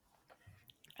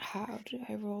 How did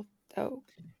I roll? Oh,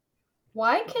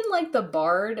 Why can like the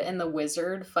bard and the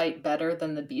wizard fight better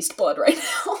than the beast blood right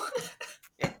now?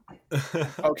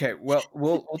 Okay, well,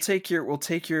 we'll take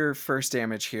your first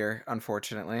damage here.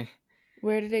 Unfortunately,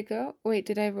 where did it go? Wait,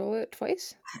 did I roll it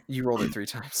twice? you rolled it 3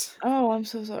 times. Oh, I'm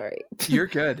so sorry. You're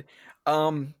good.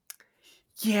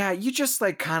 Yeah, you just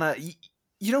like kind of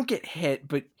you don't get hit,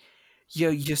 but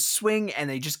you swing and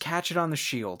they just catch it on the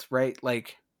shield, right?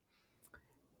 Like,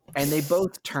 and they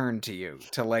both turn to you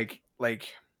to like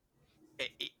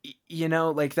you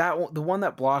know, like that. The one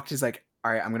that blocked is like,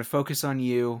 all right, I'm gonna focus on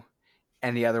you.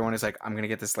 And the other one is like, I'm going to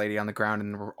get this lady on the ground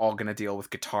and we're all going to deal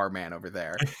with Guitar Man over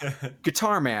there.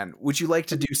 Guitar Man, would you like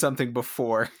to do something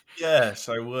before? Yes,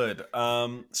 I would.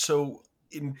 So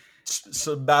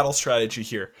battle strategy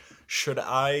here. Should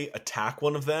I attack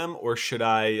one of them or should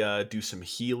I do some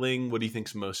healing? What do you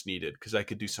think's most needed? Because I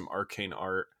could do some arcane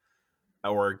art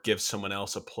or give someone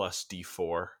else a plus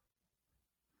D4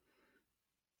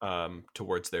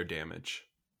 towards their damage.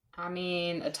 I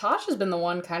mean, Atosh has been the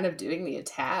one kind of doing the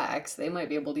attacks. They might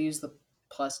be able to use the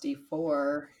plus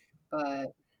D4,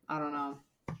 but I don't know.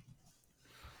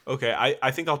 Okay,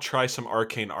 I think I'll try some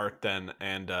arcane art then,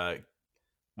 and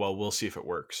well, we'll see if it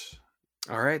works.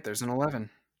 All right, there's an 11.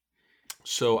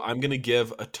 So I'm going to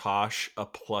give Atosh a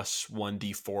plus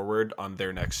 1d forward on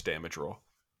their next damage roll.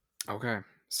 Okay,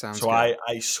 sounds so good.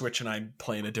 I switch and I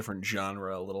play in a different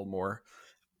genre a little more.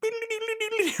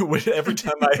 Every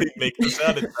time I make the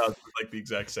sound, it sounds like the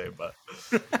exact same, but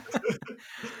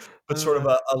sort of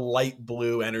a light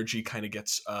blue energy kind of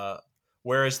gets.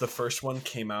 Whereas the first one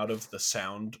came out of the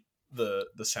sound, the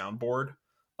soundboard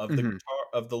of the guitar,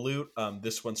 of the lute.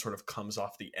 This one sort of comes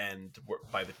off the end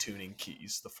by the tuning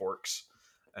keys, the forks,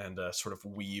 and sort of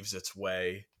weaves its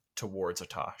way towards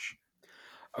Atosh.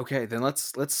 Okay, then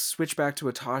let's switch back to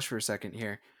Atosh for a second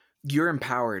here. You're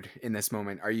empowered in this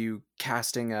moment. Are you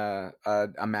casting a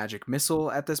magic missile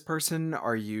at this person?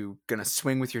 Are you gonna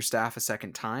swing with your staff a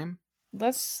second time?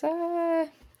 Let's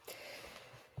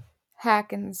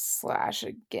hack and slash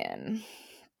again.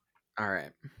 All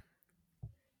right.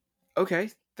 Okay,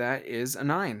 that is a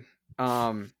 9.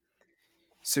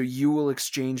 So you will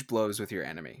exchange blows with your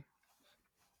enemy.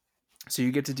 So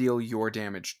you get to deal your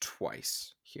damage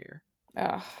twice here.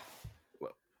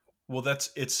 Well,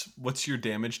 what's your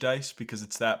damage dice? Because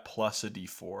it's that plus a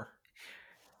D4.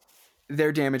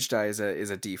 Their damage die is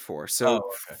a D4. So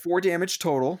 4 damage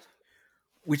total,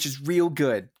 which is real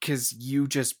good because you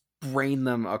just brain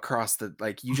them across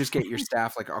you just get your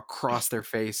staff like across their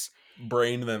face.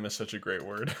 Brain them is such a great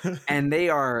word. And they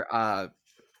are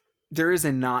there is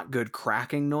a not good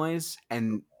cracking noise,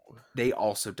 and they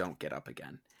also don't get up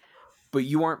again. But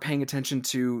you aren't paying attention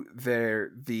to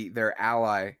their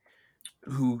ally,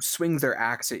 who swings their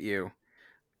axe at you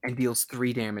and deals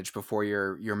 3 damage before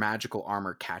your magical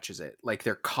armor catches it. Like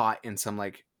they're caught in some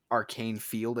like arcane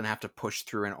field and have to push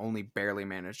through and only barely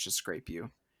manage to scrape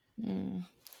you.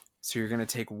 So you're going to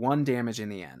take 1 damage in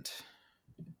the end.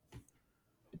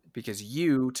 Because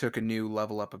you took a new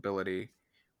level up ability,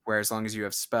 where as long as you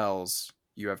have spells,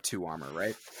 you have 2 armor,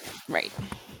 right? Right.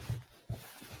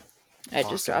 I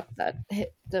just dropped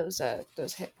those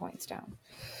hit points down.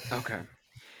 Okay.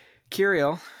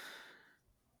 Kiriel.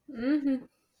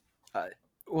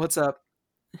 What's up?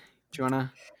 Do you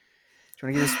wanna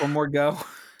give this one more go?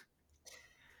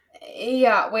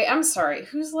 Yeah, wait, I'm sorry.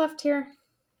 Who's left here?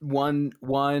 One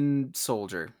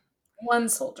soldier. One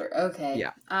soldier. Okay.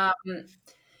 Yeah.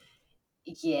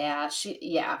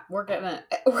 We're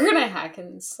gonna hack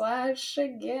and slash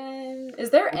again. Is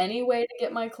there any way to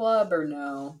get my club or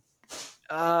no?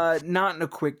 Not in a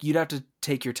quick. You'd have to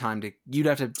take your time you'd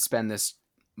have to spend this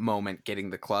moment getting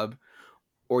the club,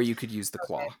 or you could use the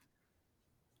claw.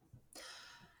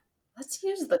 Let's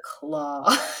use the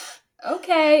claw.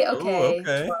 Okay. Ooh,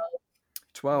 okay.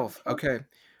 12. Okay.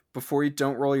 Before you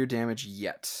don't roll your damage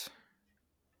yet.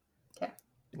 Okay.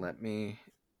 Let me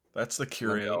That's the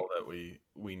Curiel that we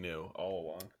knew all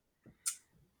along.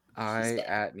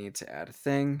 I need to add a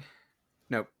thing.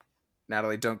 Nope.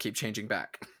 Natalie, don't keep changing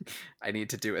back. I need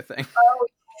to do a thing. Oh,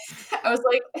 I was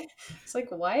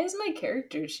like, why is my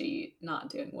character sheet not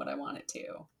doing what I want it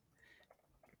to?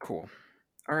 Cool.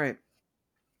 All right.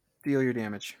 Deal your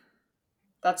damage.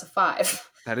 That's a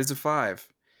 5. That is a 5.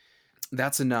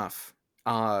 That's enough.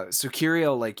 So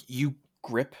Kiriel, like, you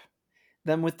grip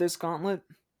them with this gauntlet,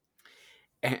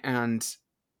 and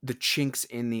the chinks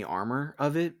in the armor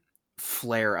of it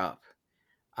flare up.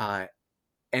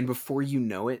 And before you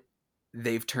know it,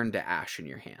 they've turned to ash in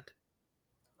your hand.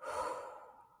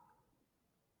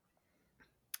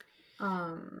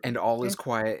 And all is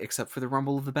quiet except for the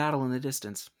rumble of the battle in the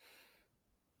distance.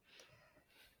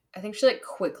 I think she like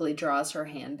quickly draws her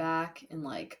hand back and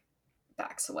like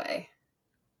backs away,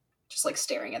 just like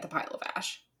staring at the pile of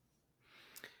ash.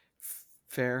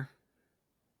 Fair.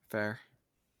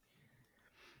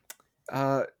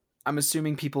 I'm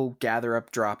assuming people gather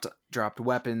up dropped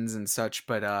weapons and such,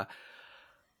 but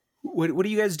what do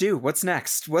you guys do? What's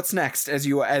next? As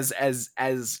you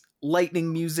as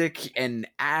lightning music and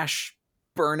ash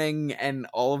burning and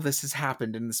all of this has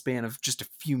happened in the span of just a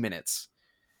few minutes.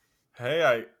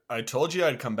 Hey, I told you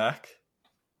I'd come back.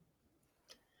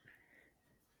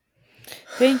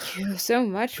 Thank you so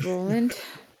much, Roland.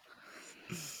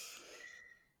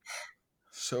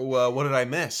 So, what did I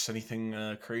miss?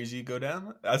 Anything crazy go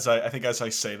down? I think as I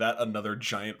say that, another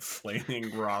giant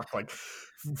flaming rock like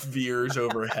veers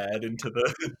overhead into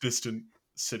the distant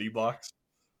city blocks.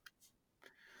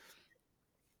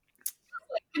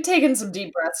 Like, I'm taking some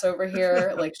deep breaths over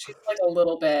here. Like, she's like a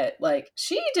little bit like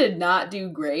she did not do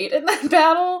great in that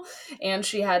battle, and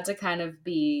she had to kind of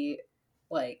be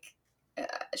like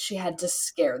she had to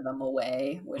scare them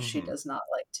away, which she does not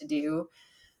like to do.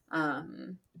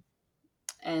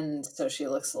 And so she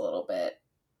looks a little bit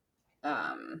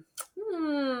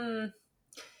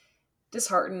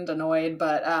disheartened, annoyed,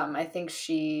 but I think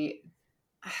she's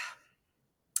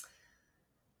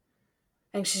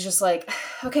just like,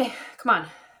 okay, come on,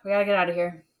 we gotta get out of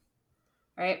here,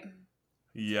 right?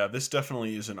 Yeah, this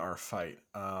definitely isn't our fight.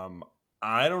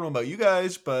 I don't know about you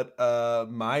guys, but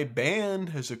my band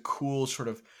has a cool sort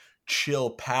of chill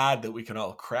pad that we can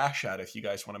all crash at if you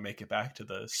guys want to make it back to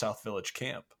the South Village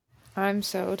camp. I'm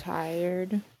so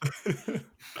tired.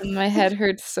 My head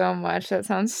hurts so much. That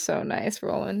sounds so nice,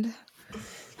 Roland.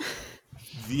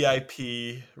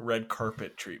 VIP red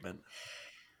carpet treatment.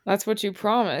 That's what you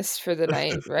promised for the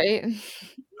night, right?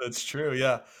 That's true,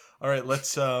 yeah. All right,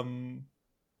 let's try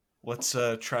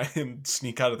and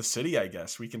sneak out of the city, I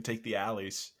guess. We can take the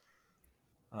alleys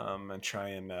and try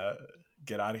and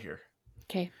get out of here.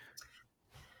 Okay.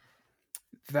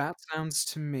 That sounds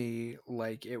to me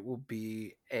like it will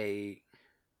be a...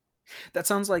 That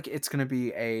sounds like it's going to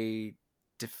be a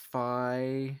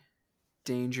defy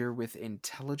danger with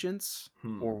intelligence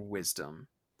or wisdom.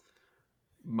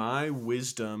 My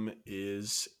wisdom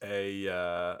is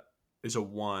a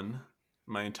 1.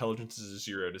 My intelligence is a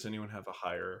 0. Does anyone have a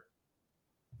higher?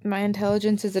 My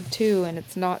intelligence is a 2, and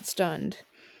it's not stunned.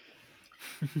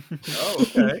 Oh,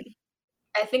 okay.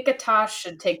 I think Atash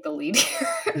should take the lead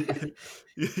here.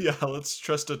 Yeah, let's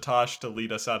trust Atash to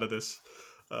lead us out of this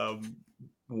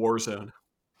war zone.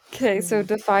 Okay, so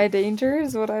defy danger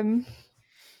is what I'm...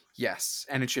 Yes,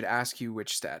 and it should ask you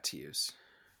which stat to use.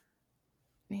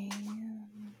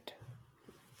 And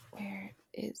where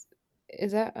is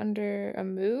that under a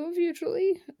move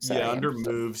usually? Sorry, yeah, under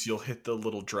moves, you'll hit the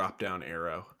little drop-down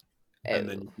arrow, and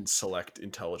then you can select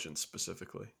intelligence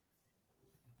specifically.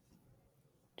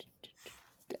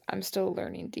 I'm still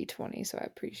learning D20, so I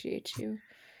appreciate you.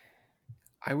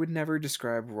 I would never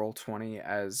describe Roll20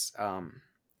 as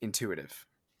intuitive.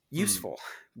 Useful,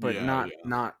 but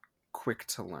not quick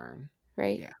to learn.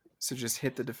 Right. Yeah. So just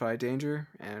hit the defy danger,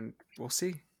 and we'll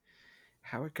see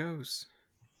how it goes.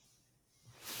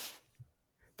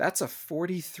 That's a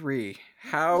 43.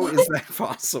 How is that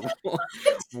possible?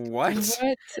 What?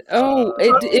 Oh,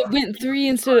 it went 3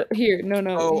 instead of... Here,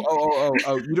 no.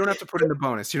 Oh, you don't have to put in the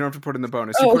bonus. You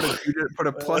put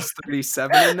a plus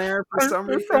 37 in there for some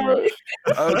reason. Sorry.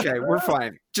 Okay, we're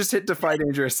fine. Just hit defy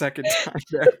danger a second time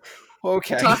there.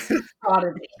 Okay. I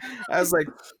was like,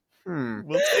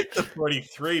 We'll take the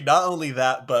 43. Not only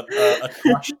that, but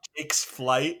Atash takes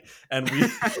flight, and we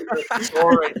are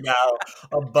soaring now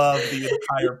above the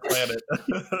entire planet.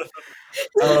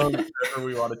 Wherever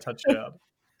we want to touch down.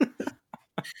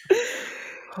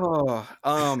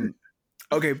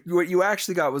 Okay, what you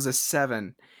actually got was a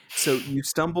 7. So you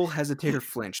stumble, hesitate, or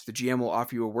flinch. The GM will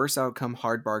offer you a worse outcome,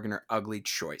 hard bargain, or ugly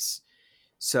choice.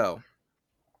 So,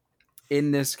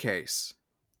 in this case,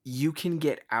 You can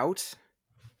get out,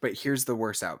 but here's the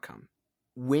worst outcome.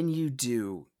 When you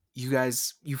do,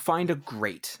 you find a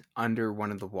grate under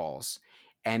one of the walls,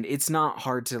 and it's not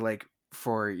hard to like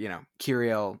for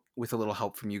Kiriel with a little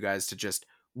help from you guys to just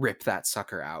rip that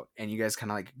sucker out, and you guys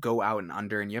kind of like go out and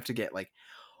under, and you have to get like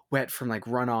wet from like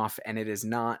runoff, and it is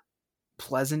not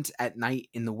pleasant at night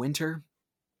in the winter,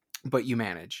 but you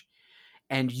manage,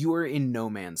 and you are in no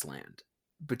man's land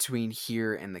between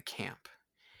here and the camp.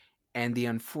 And the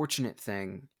unfortunate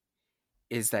thing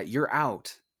is that you're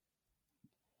out,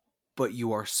 but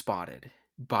you are spotted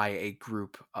by a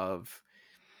group of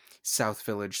South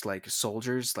Village like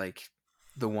soldiers, like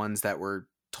the ones that were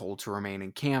told to remain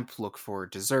in camp, look for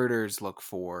deserters, look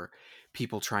for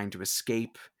people trying to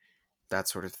escape, that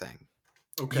sort of thing.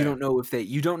 Okay. You don't know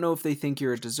if they think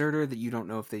you're a deserter, that you don't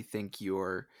know if they think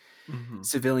you're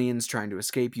civilians trying to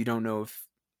escape. You don't know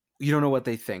what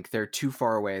they think. They're too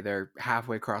far away. They're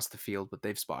halfway across the field, but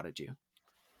they've spotted you.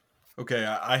 Okay,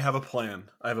 I have a plan.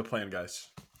 Guys.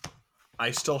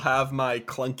 I still have my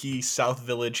clunky South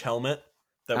Village helmet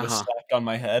that was slapped on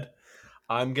my head.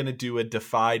 I'm going to do a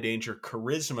Defy Danger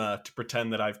Charisma to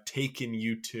pretend that I've taken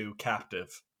you two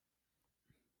captive.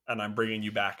 And I'm bringing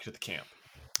you back to the camp.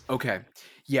 Okay.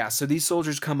 Yeah, so these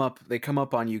soldiers come up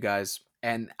on you guys,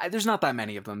 and there's not that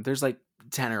many of them. There's like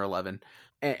 10 or 11.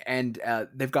 And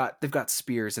they've got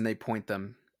spears, and they point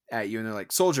them at you, and they're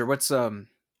like, "Soldier, what's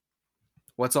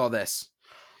all this?"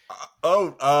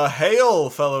 Hail,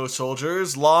 fellow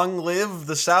soldiers! Long live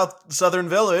the Southern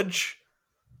Village.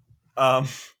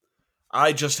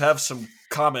 I just have some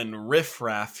common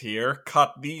riffraff here.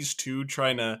 Caught these two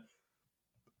trying to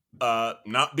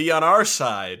not be on our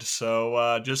side,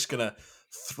 so just gonna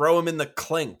throw them in the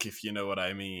clink, if you know what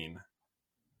I mean.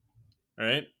 All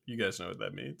right, you guys know what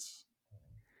that means.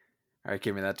 All right,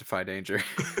 give me that Defy Danger.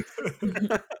 Can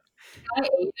I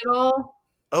aid it all?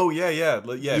 Oh yeah. Yeah.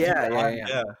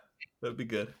 That'd be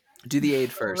good. Do the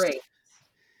aid first. Great.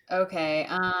 Okay.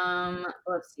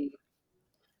 Let's see.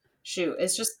 Shoot,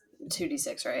 it's just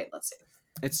 2d6, right? Let's see.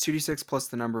 It's 2d6 plus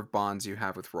the number of bonds you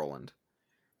have with Roland.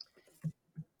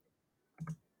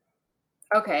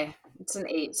 Okay, it's an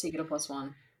 8, so you get a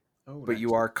 +1. Oh, but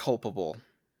you are culpable.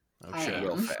 Oh I shit! am.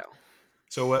 Will fail.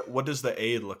 So what does the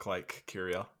aid look like,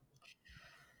 Kiriel?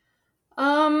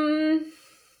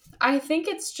 I think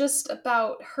it's just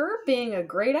about her being a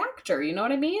great actor. You know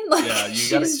what I mean? Like, Yeah, you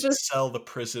gotta sell the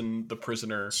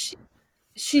prisoner.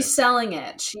 She's selling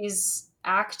it. She's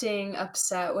acting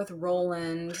upset with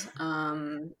Roland.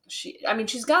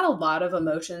 She's got a lot of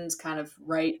emotions kind of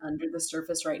right under the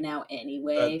surface right now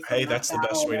anyway. Hey, that's the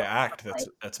best way to act. Like,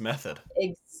 That's method.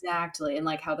 Exactly. And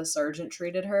like how the sergeant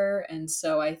treated her. And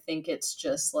so I think it's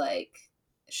just like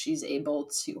she's able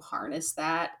to harness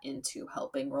that into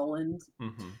helping Roland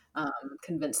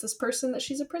convince this person that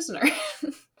she's a prisoner.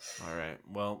 All right.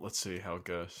 Well, let's see how it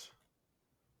goes.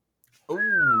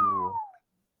 Ooh.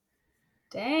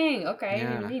 Dang. Okay. Yeah.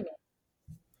 You're gonna need me.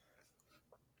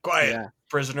 Quiet,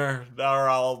 prisoner, or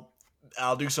I'll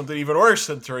do something even worse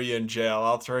than throw you in jail.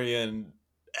 I'll throw you in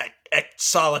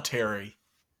solitary.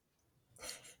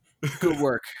 Good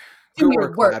work. Do Good your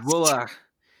work, lad. work. We'll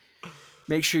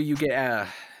make sure you get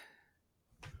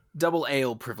double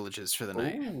ale privileges for the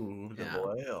night. Ooh,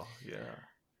 double ale.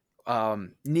 Yeah.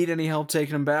 Need any help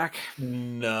taking them back?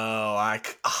 No,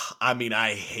 I mean,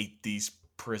 I hate these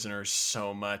prisoners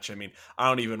so much. I mean, I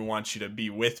don't even want you to be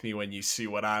with me when you see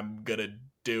what I'm gonna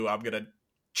do. I'm gonna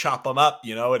chop them up,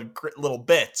 in little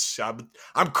bits.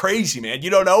 I'm crazy, man.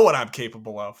 You don't know what I'm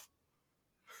capable of.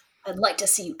 I'd like to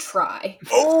see you try.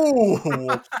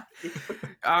 Oh!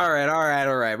 All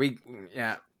right.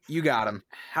 You got him.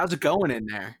 How's it going in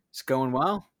there? It's going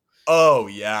well? Oh,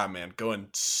 yeah, man. Going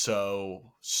so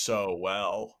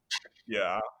well.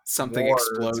 Yeah. Something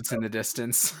explodes in the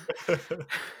distance.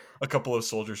 A couple of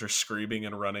soldiers are screaming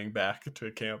and running back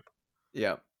to camp.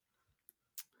 Yep.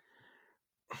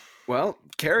 Well,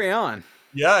 carry on.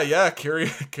 Yeah,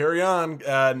 carry on.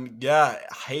 And yeah,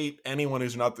 hate anyone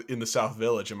who's not in the South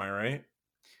Village, am I right?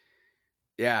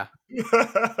 Yeah.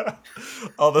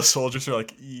 All the soldiers are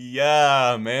like,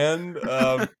 yeah, man.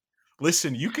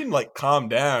 Listen, you can like calm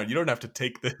down. You don't have to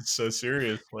take this so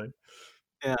seriously.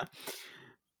 Yeah.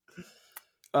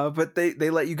 But they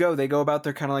let you go. They go about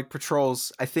their kind of like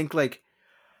patrols. I think like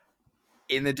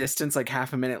in the distance, like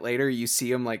half a minute later, you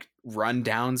see them like run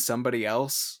down somebody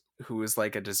else who is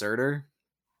like a deserter.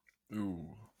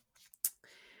 Ooh.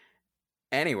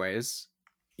 Anyways,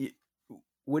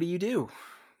 what do you do?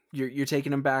 You're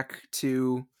taking them back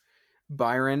to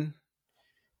Byron,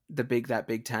 that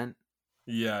big tent.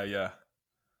 Yeah.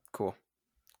 Cool.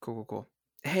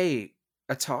 Hey,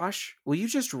 Atosh, will you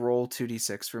just roll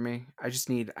 2d6 for me? I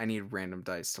need random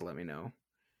dice to let me know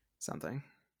something.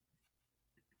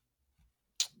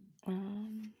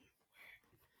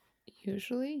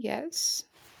 Usually, yes.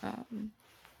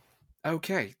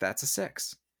 Okay, that's a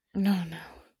 6. No.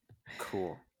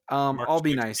 Cool. Marcus, I'll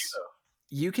be you have to nice. do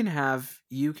You can have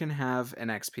an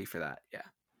XP for that. Yeah.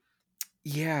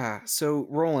 Yeah, so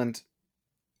Roland,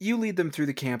 you lead them through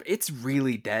the camp. It's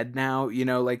really dead now, you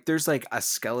know, like there's like a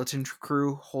skeleton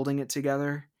crew holding it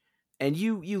together. And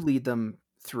you lead them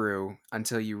through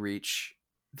until you reach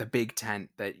the big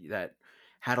tent that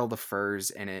had all the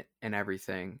furs in it and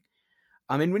everything.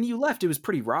 I mean, when you left, it was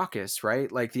pretty raucous,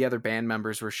 right? Like the other band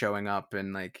members were showing up,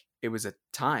 and like it was a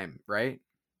time, right?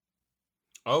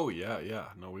 Oh yeah.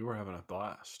 No, we were having a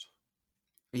blast.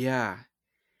 Yeah,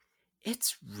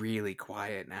 it's really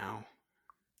quiet now.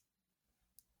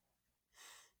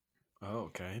 Oh,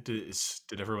 okay. Did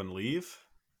everyone leave?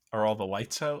 Are all the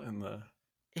lights out in the?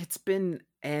 It's been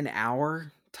an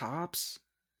hour tops.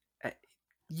 Uh,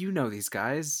 You know these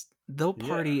guys; they'll Yeah.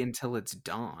 party until it's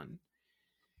dawn.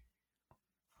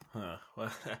 Huh.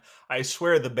 Well, I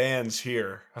swear the band's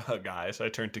here, guys. I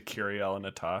turned to Curiel and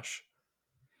Natash.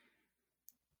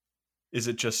 Is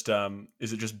it just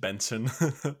Benson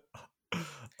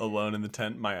alone in the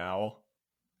tent, my owl?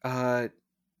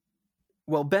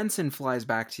 Well, Benson flies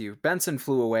back to you. Benson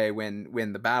flew away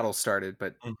when the battle started,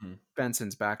 but Mm-hmm.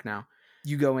 Benson's back now.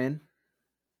 You go in.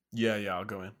 Yeah, I'll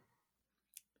go in.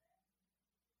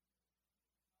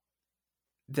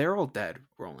 They're all dead,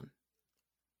 Roland.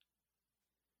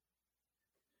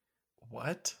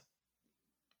 What?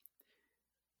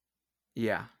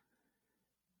 Yeah.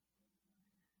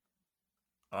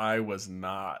 I was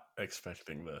not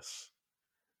expecting this.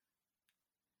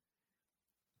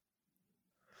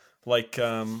 Like,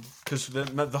 because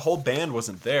the whole band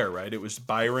wasn't there, right? It was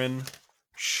Byron,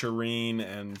 Shireen,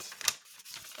 and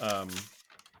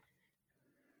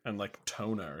like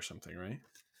Tona or something, right?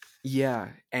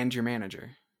 Yeah, and your manager.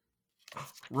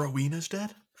 Rowena's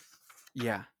dead?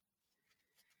 Yeah.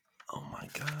 Oh my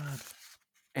god.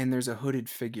 And there's a hooded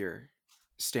figure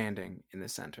standing in the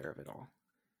center of it all.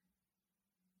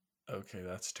 Okay,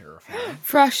 that's terrifying.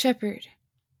 Frost Shepherd.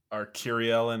 Are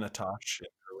Kiriel and Atash?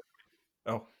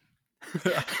 Oh. I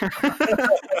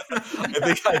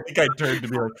think I turned to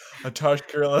be like Atash,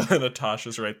 Kiriel, and Atash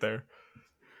is right there.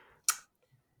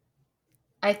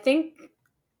 I think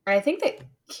that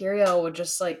Kiriel would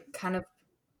just like kind of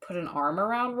put an arm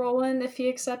around Roland if he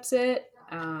accepts it,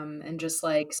 and just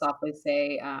like softly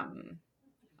say, I'm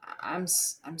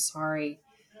sorry."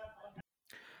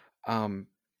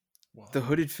 The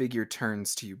hooded figure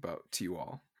turns to you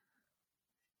all.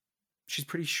 She's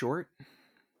pretty short,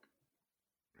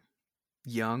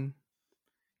 young,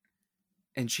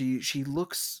 and she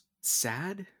looks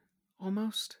sad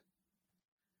almost.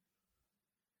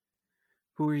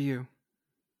 Who are you?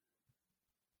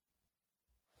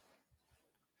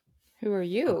 Who are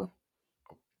you?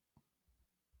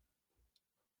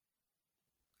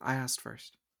 I asked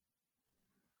first.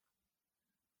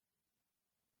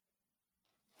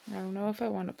 I don't know if I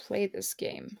want to play this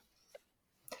game.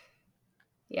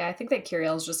 Yeah, I think that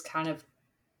Kiriel's just kind of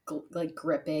like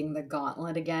gripping the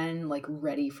gauntlet again, like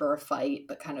ready for a fight,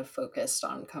 but kind of focused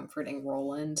on comforting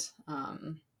Roland.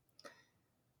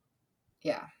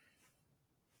 Yeah.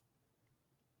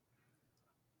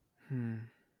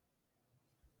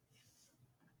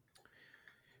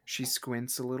 She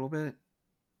squints a little bit.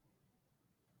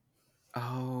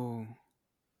 Oh.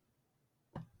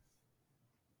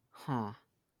 Huh.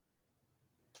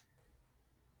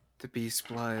 The Beast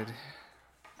Blood,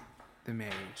 the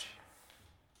Mage,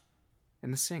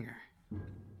 and the Singer.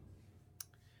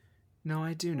 No,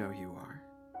 I do know who you are.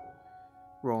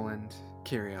 Roland,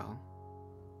 Kiriel,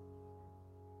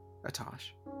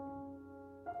 Atash.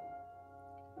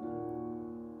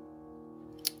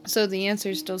 So the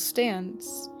answer still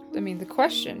stands. I mean, the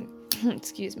question,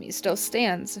 excuse me, still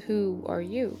stands. Who are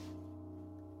you?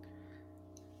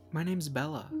 My name's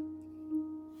Bella.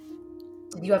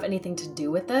 Did you have anything to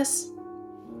do with this?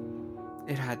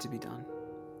 It had to be done.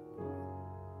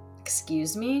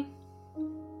 Excuse me?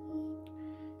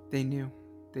 They knew.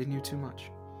 They knew too much.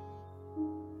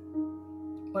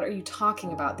 What are you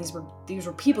talking about? These were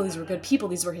people, these were good people,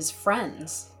 these were his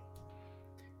friends.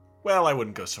 Well, I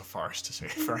wouldn't go so far as to say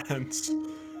friends.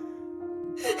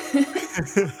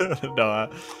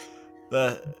 No,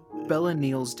 Bella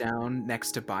kneels down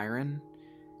next to Byron's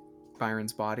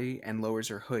body, and lowers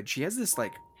her hood. She has this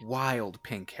like wild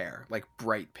pink hair, like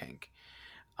bright pink,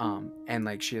 and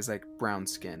like she has like brown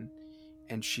skin,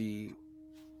 and she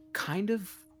kind of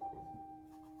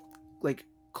like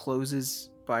closes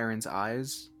Byron's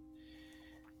eyes.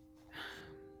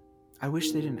 I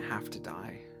wish they didn't have to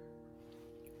die.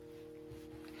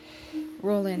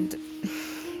 Roland,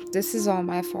 this is all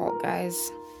my fault,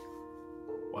 guys.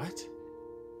 What?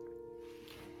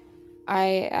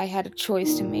 I had a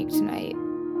choice to make tonight.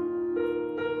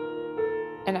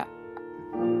 And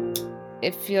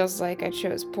it feels like I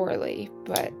chose poorly,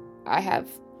 but I have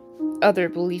other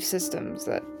belief systems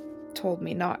that told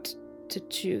me not to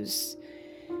choose.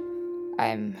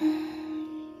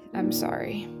 I'm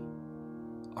sorry.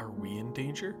 Are we in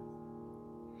danger?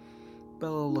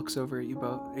 Bella looks over at you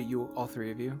both, at you, all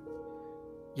three of you.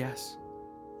 Yes,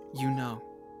 you know.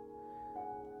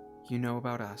 You know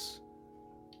about us.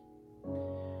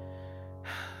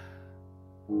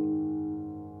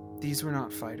 These were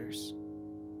not fighters.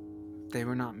 They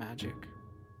were not magic.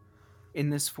 In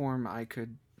this form, I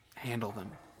could handle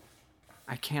them.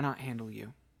 I cannot handle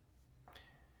you.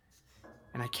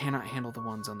 And I cannot handle the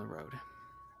ones on the road.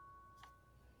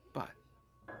 But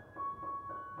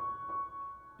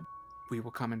we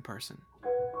will come in person.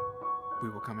 We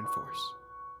will come in force.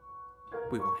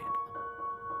 We will handle them.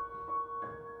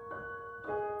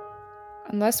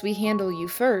 Unless we handle you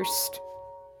first.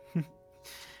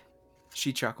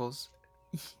 She chuckles.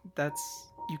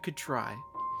 You could try.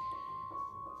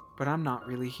 But I'm not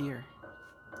really here.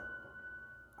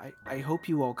 I hope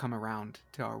you all come around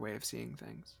to our way of seeing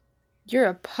things. You're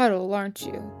a puddle, aren't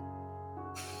you?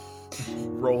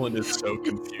 Roland is so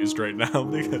confused right now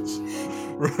because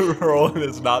Roland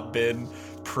has not been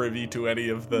privy to any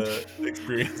of the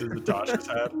experiences that Tasha's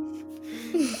had.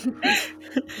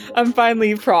 I'm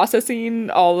finally processing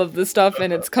all of the stuff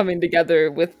and it's coming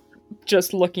together with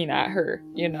just looking at her,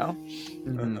 you know.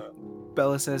 Mm-hmm.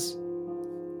 Bella says,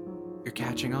 "You're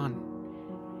catching on."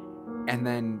 And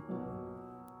then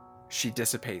she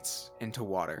dissipates into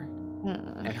water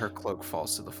and her cloak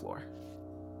falls to the floor.